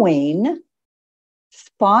allowing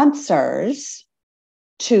sponsors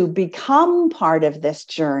to become part of this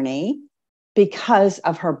journey because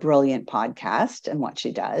of her brilliant podcast and what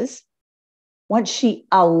she does, once she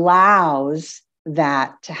allows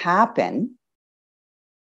that to happen,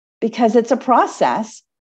 because it's a process,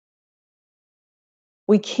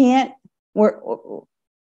 we can't,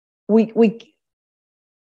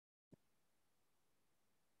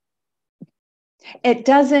 it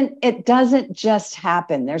doesn't just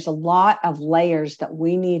happen. There's a lot of layers that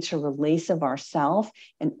we need to release of ourselves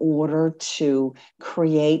in order to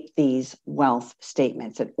create these wealth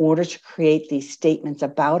statements, in order to create these statements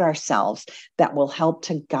about ourselves that will help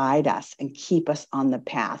to guide us and keep us on the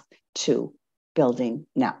path to building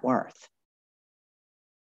net worth.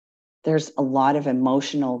 There's a lot of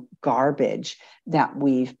emotional garbage that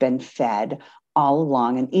we've been fed all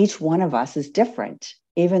along, and each one of us is different.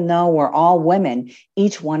 Even though we're all women,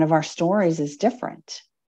 each one of our stories is different.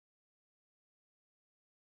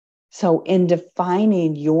 So in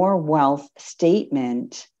defining your wealth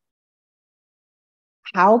statement,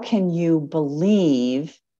 how can you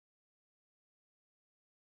believe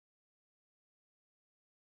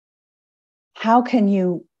how can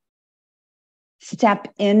you step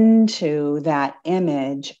into that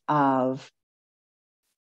image of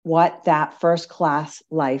what that first class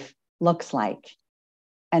life looks like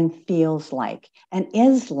and feels like and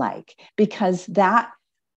is like? Because that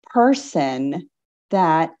person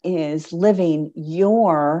that is living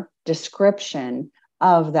your description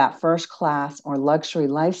of that first class or luxury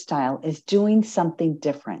lifestyle is doing something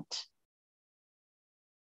different.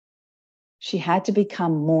 She had to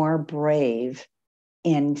become more brave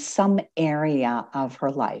in some area of her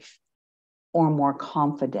life, or more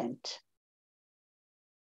confident.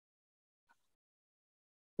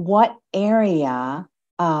 What area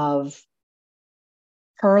of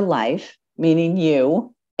her life, meaning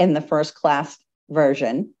you in the first class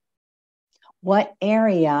version, what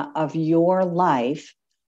area of your life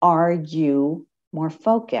are you more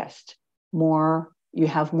focused, more You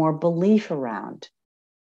have more belief around.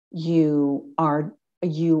 You are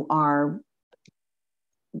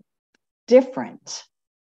different.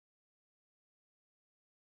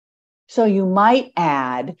 So you might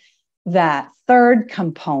add that third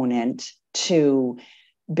component to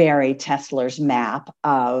Bari Tessler's map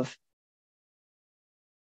of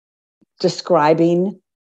describing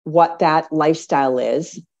what that lifestyle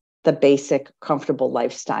is, the basic comfortable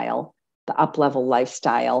lifestyle, the up-level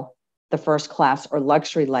lifestyle, the first class or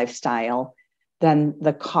luxury lifestyle, then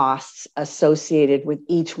the costs associated with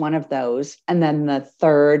each one of those. And then the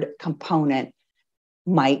third component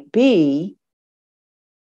might be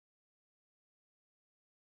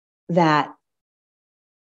that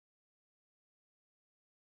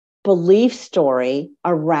belief story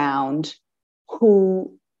around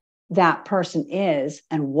who that person is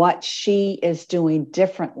and what she is doing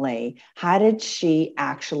differently. How did she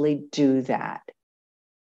actually do that?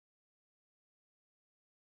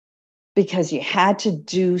 Because you had to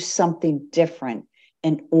do something different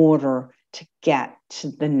in order to get to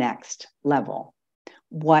the next level.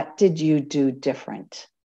 What did you do different?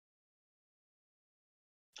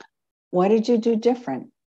 What did you do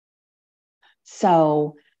different?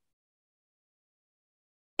 So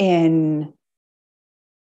in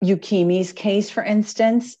Yukimi's case, for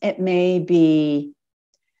instance, it may be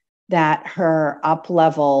that her up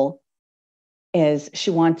level is she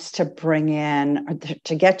wants to bring in, or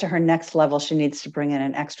to get to her next level, she needs to bring in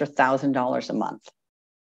an extra $1,000 a month.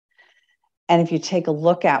 And if you take a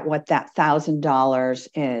look at what that $1,000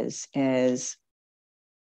 is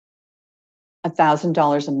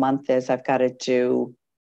 $1,000 a month is, I've got to do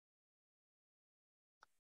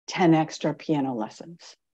 10 extra piano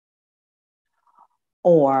lessons.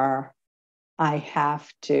 Or I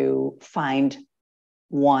have to find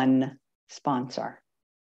one sponsor.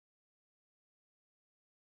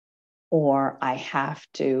 Or I have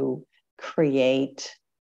to create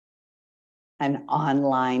an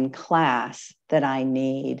online class that I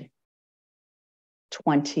need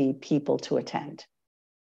 20 people to attend.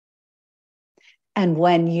 And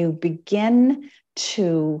when you begin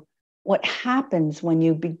to, what happens when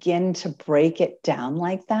you begin to break it down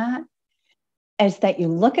like that is that you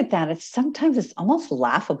look at that, sometimes it's almost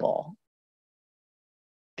laughable,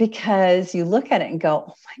 because you look at it and go,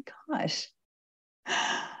 oh my gosh,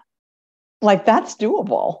 like that's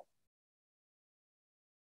doable.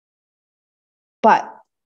 But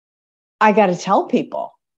I got to tell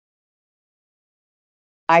people.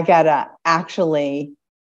 I got to actually,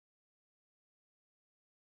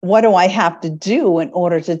 what do I have to do in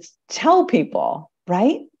order to tell people,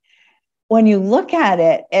 right? When you look at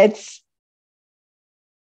it, it's,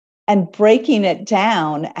 and breaking it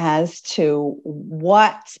down as to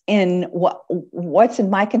what's in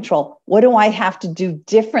my control. What do I have to do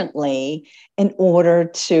differently in order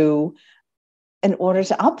to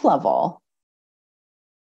up level?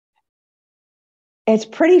 It's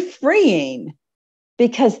pretty freeing,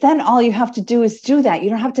 because then all you have to do is do that. You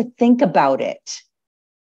don't have to think about it,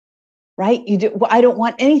 right? I don't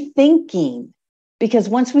want any thinking. Because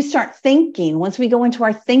once we start thinking, once we go into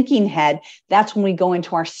our thinking head, that's when we go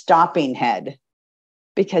into our stopping head,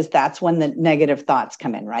 because that's when the negative thoughts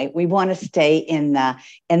come in, right? We want to stay in the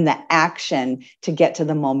action to get to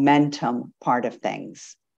the momentum part of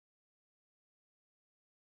things.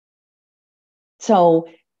 So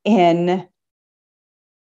in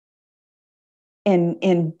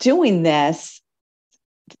doing this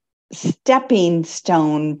stepping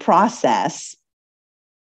stone process,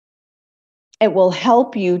 it will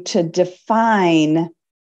help you to define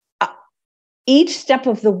each step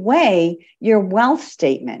of the way your wealth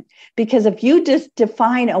statement. Because if you just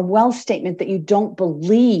define a wealth statement that you don't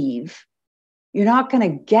believe, you're not going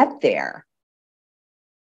to get there.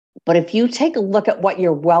 But if you take a look at what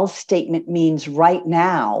your wealth statement means right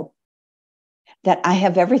now, that I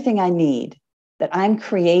have everything I need, that I'm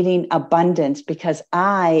creating abundance because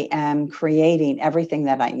I am creating everything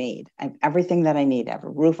that I need. I have everything that I need. I have a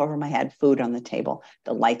roof over my head, food on the table,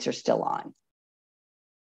 the lights are still on.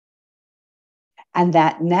 And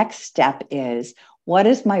that next step is, what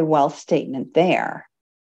is my wealth statement there?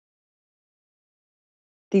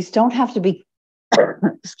 These don't have to be,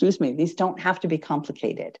 excuse me, these don't have to be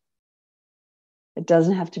complicated. It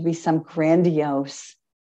doesn't have to be some grandiose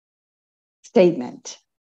statement.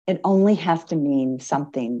 It only has to mean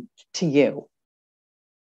something to you.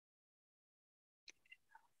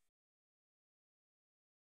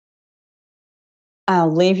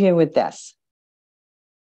 I'll leave you with this.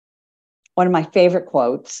 One of my favorite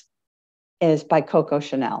quotes is by Coco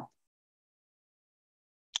Chanel.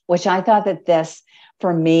 which I thought that this,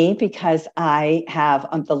 for me, because I have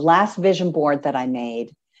on the last vision board that I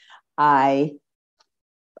made, I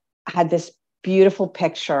had this beautiful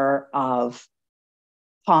picture of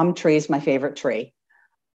palm trees, my favorite tree,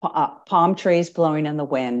 palm trees blowing in the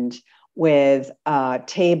wind with a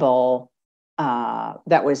table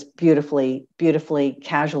that was beautifully, beautifully,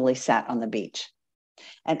 casually set on the beach.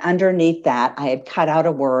 And underneath that, I had cut out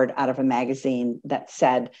a word out of a magazine that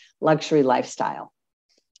said luxury lifestyle.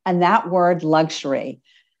 And that word luxury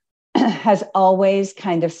has always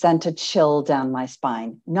kind of sent a chill down my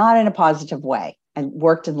spine, not in a positive way. I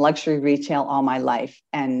worked in luxury retail all my life,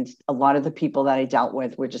 and a lot of the people that I dealt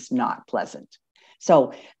with were just not pleasant.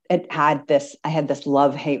 So I had this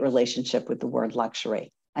love-hate relationship with the word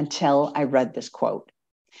luxury until I read this quote.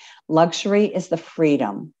 Luxury is the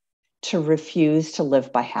freedom to refuse to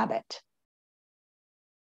live by habit.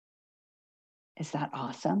 Is that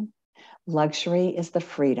awesome? Luxury is the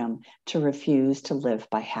freedom to refuse to live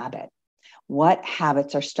by habit. What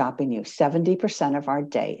habits are stopping you? 70% of our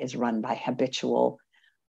day is run by habitual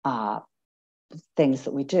things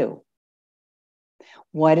that we do.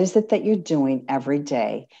 What is it that you're doing every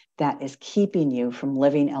day that is keeping you from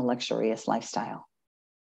living a luxurious lifestyle?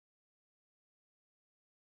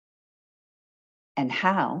 And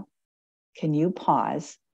how can you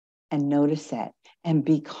pause and notice it and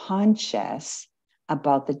be conscious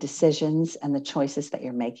about the decisions and the choices that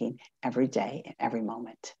you're making every day and every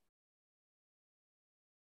moment?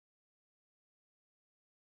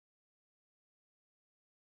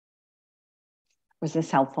 Was this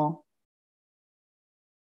helpful?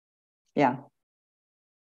 Yeah.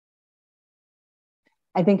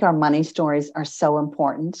 I think our money stories are so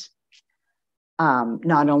important,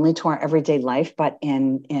 not only to our everyday life, but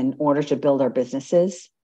in order to build our businesses.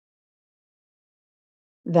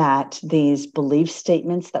 That these belief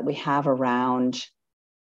statements that we have around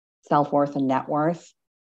self-worth and net worth,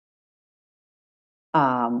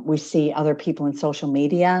 we see other people in social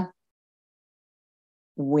media.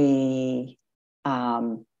 We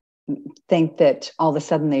think that all of a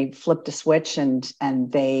sudden they flipped a switch and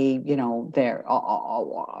they,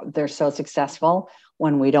 they're so successful,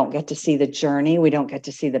 when we don't get to see the journey, we don't get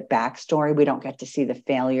to see the backstory, we don't get to see the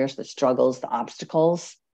failures, the struggles, the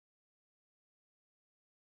obstacles.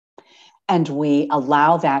 And we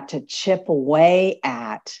allow that to chip away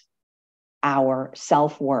at our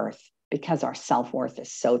self-worth, because our self-worth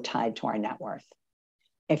is so tied to our net worth.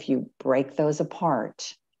 If you break those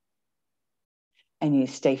apart and you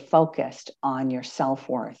stay focused on your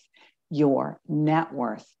self-worth, your net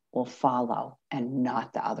worth will follow and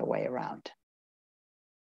not the other way around.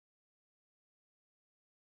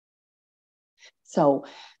 So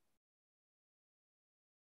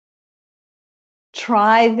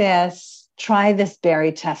try this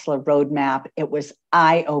Bari Tessler roadmap. It was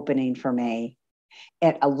eye-opening for me.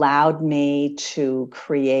 It allowed me to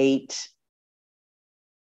create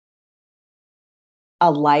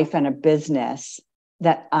a life and a business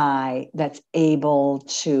that's able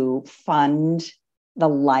to fund the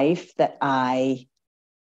life that I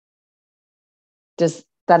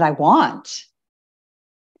want,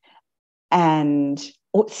 and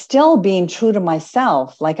still being true to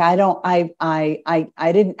myself. Like I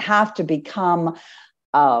didn't have to become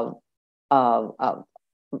a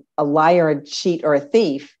liar, a cheat, or a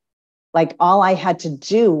thief. Like all I had to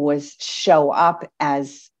do was show up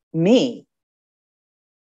as me.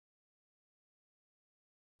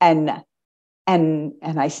 And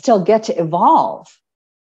I still get to evolve,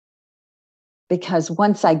 because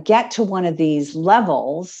once I get to one of these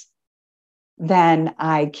levels, then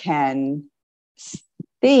I can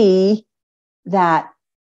see that,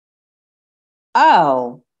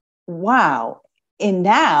 oh, wow. And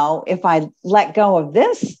now if I let go of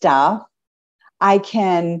this stuff, I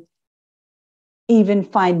can even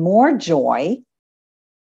find more joy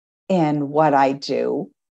in what I do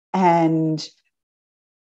and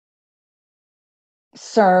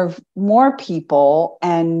serve more people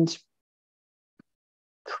and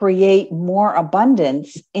create more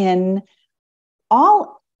abundance in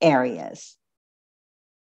all areas.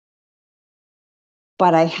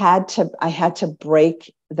 But I had to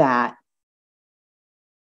break that,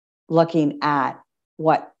 looking at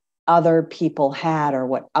what other people had or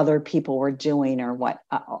what other people were doing or what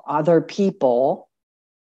other people,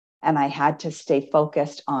 and I had to stay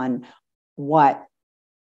focused on what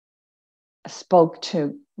spoke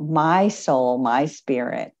to my soul, my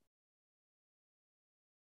spirit,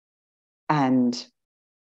 and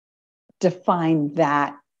define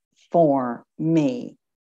that for me,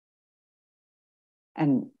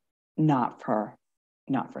 and not for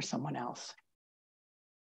someone else.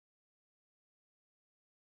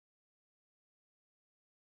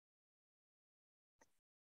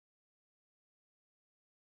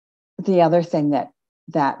 the other thing that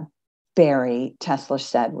Bari Tessler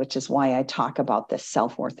said, which is why I talk about this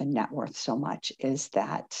self-worth and net worth so much, is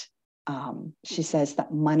that she says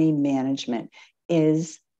that money management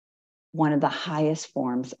is one of the highest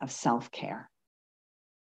forms of self-care.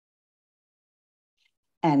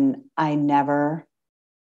 And I never,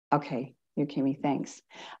 okay, you gave me thanks.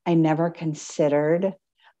 I never considered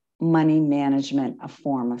money management a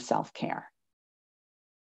form of self-care.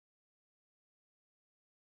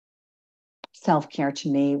 Self-care to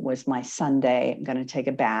me was my Sunday. I'm going to take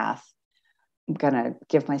a bath. I'm going to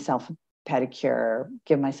give myself a pedicure,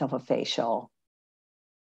 give myself a facial.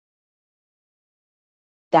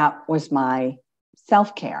 That was my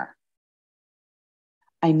self-care.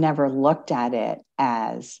 I never looked at it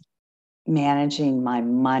as managing my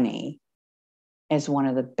money as one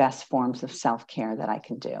of the best forms of self-care that I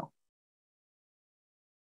can do.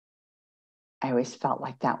 I always felt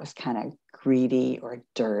like that was kind of greedy or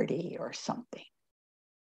dirty or something.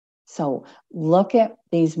 So look at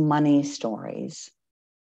these money stories.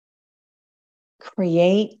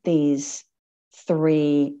 Create these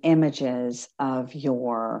 3 images of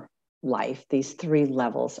your life, these 3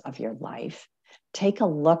 levels of your life. Take a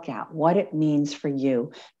look at what it means for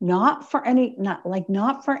you, not for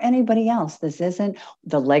anybody else. This isn't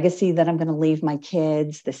the legacy that I'm going to leave my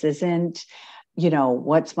kids. This isn't,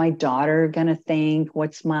 what's my daughter going to think?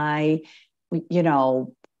 What's my,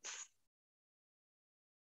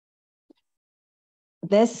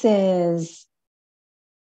 this is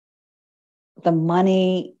the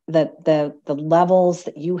money, the levels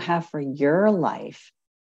that you have for your life.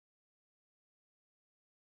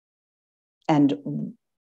 And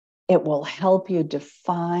it will help you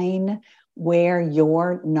define where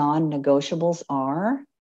your non-negotiables are.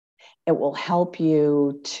 It will help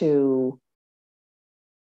you to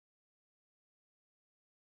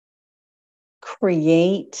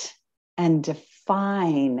create and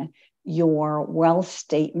define your wealth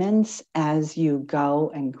statements as you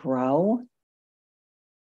go and grow,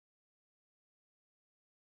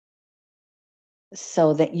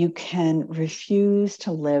 so that you can refuse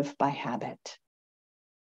to live by habit.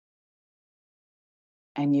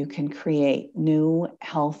 And you can create new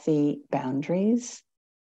healthy boundaries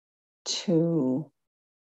to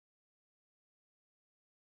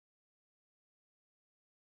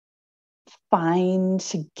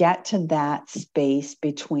get to that space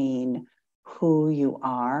between who you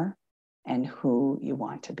are and who you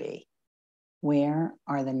want to be. Where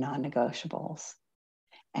are the non-negotiables?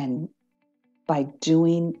 And by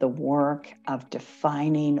doing the work of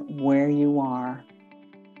defining where you are,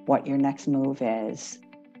 what your next move is,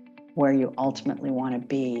 where you ultimately want to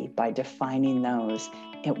be, by defining those,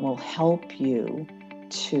 it will help you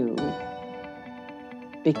to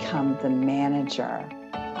become the manager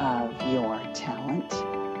of your talent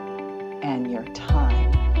and your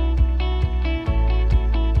time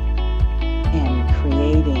in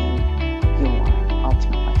creating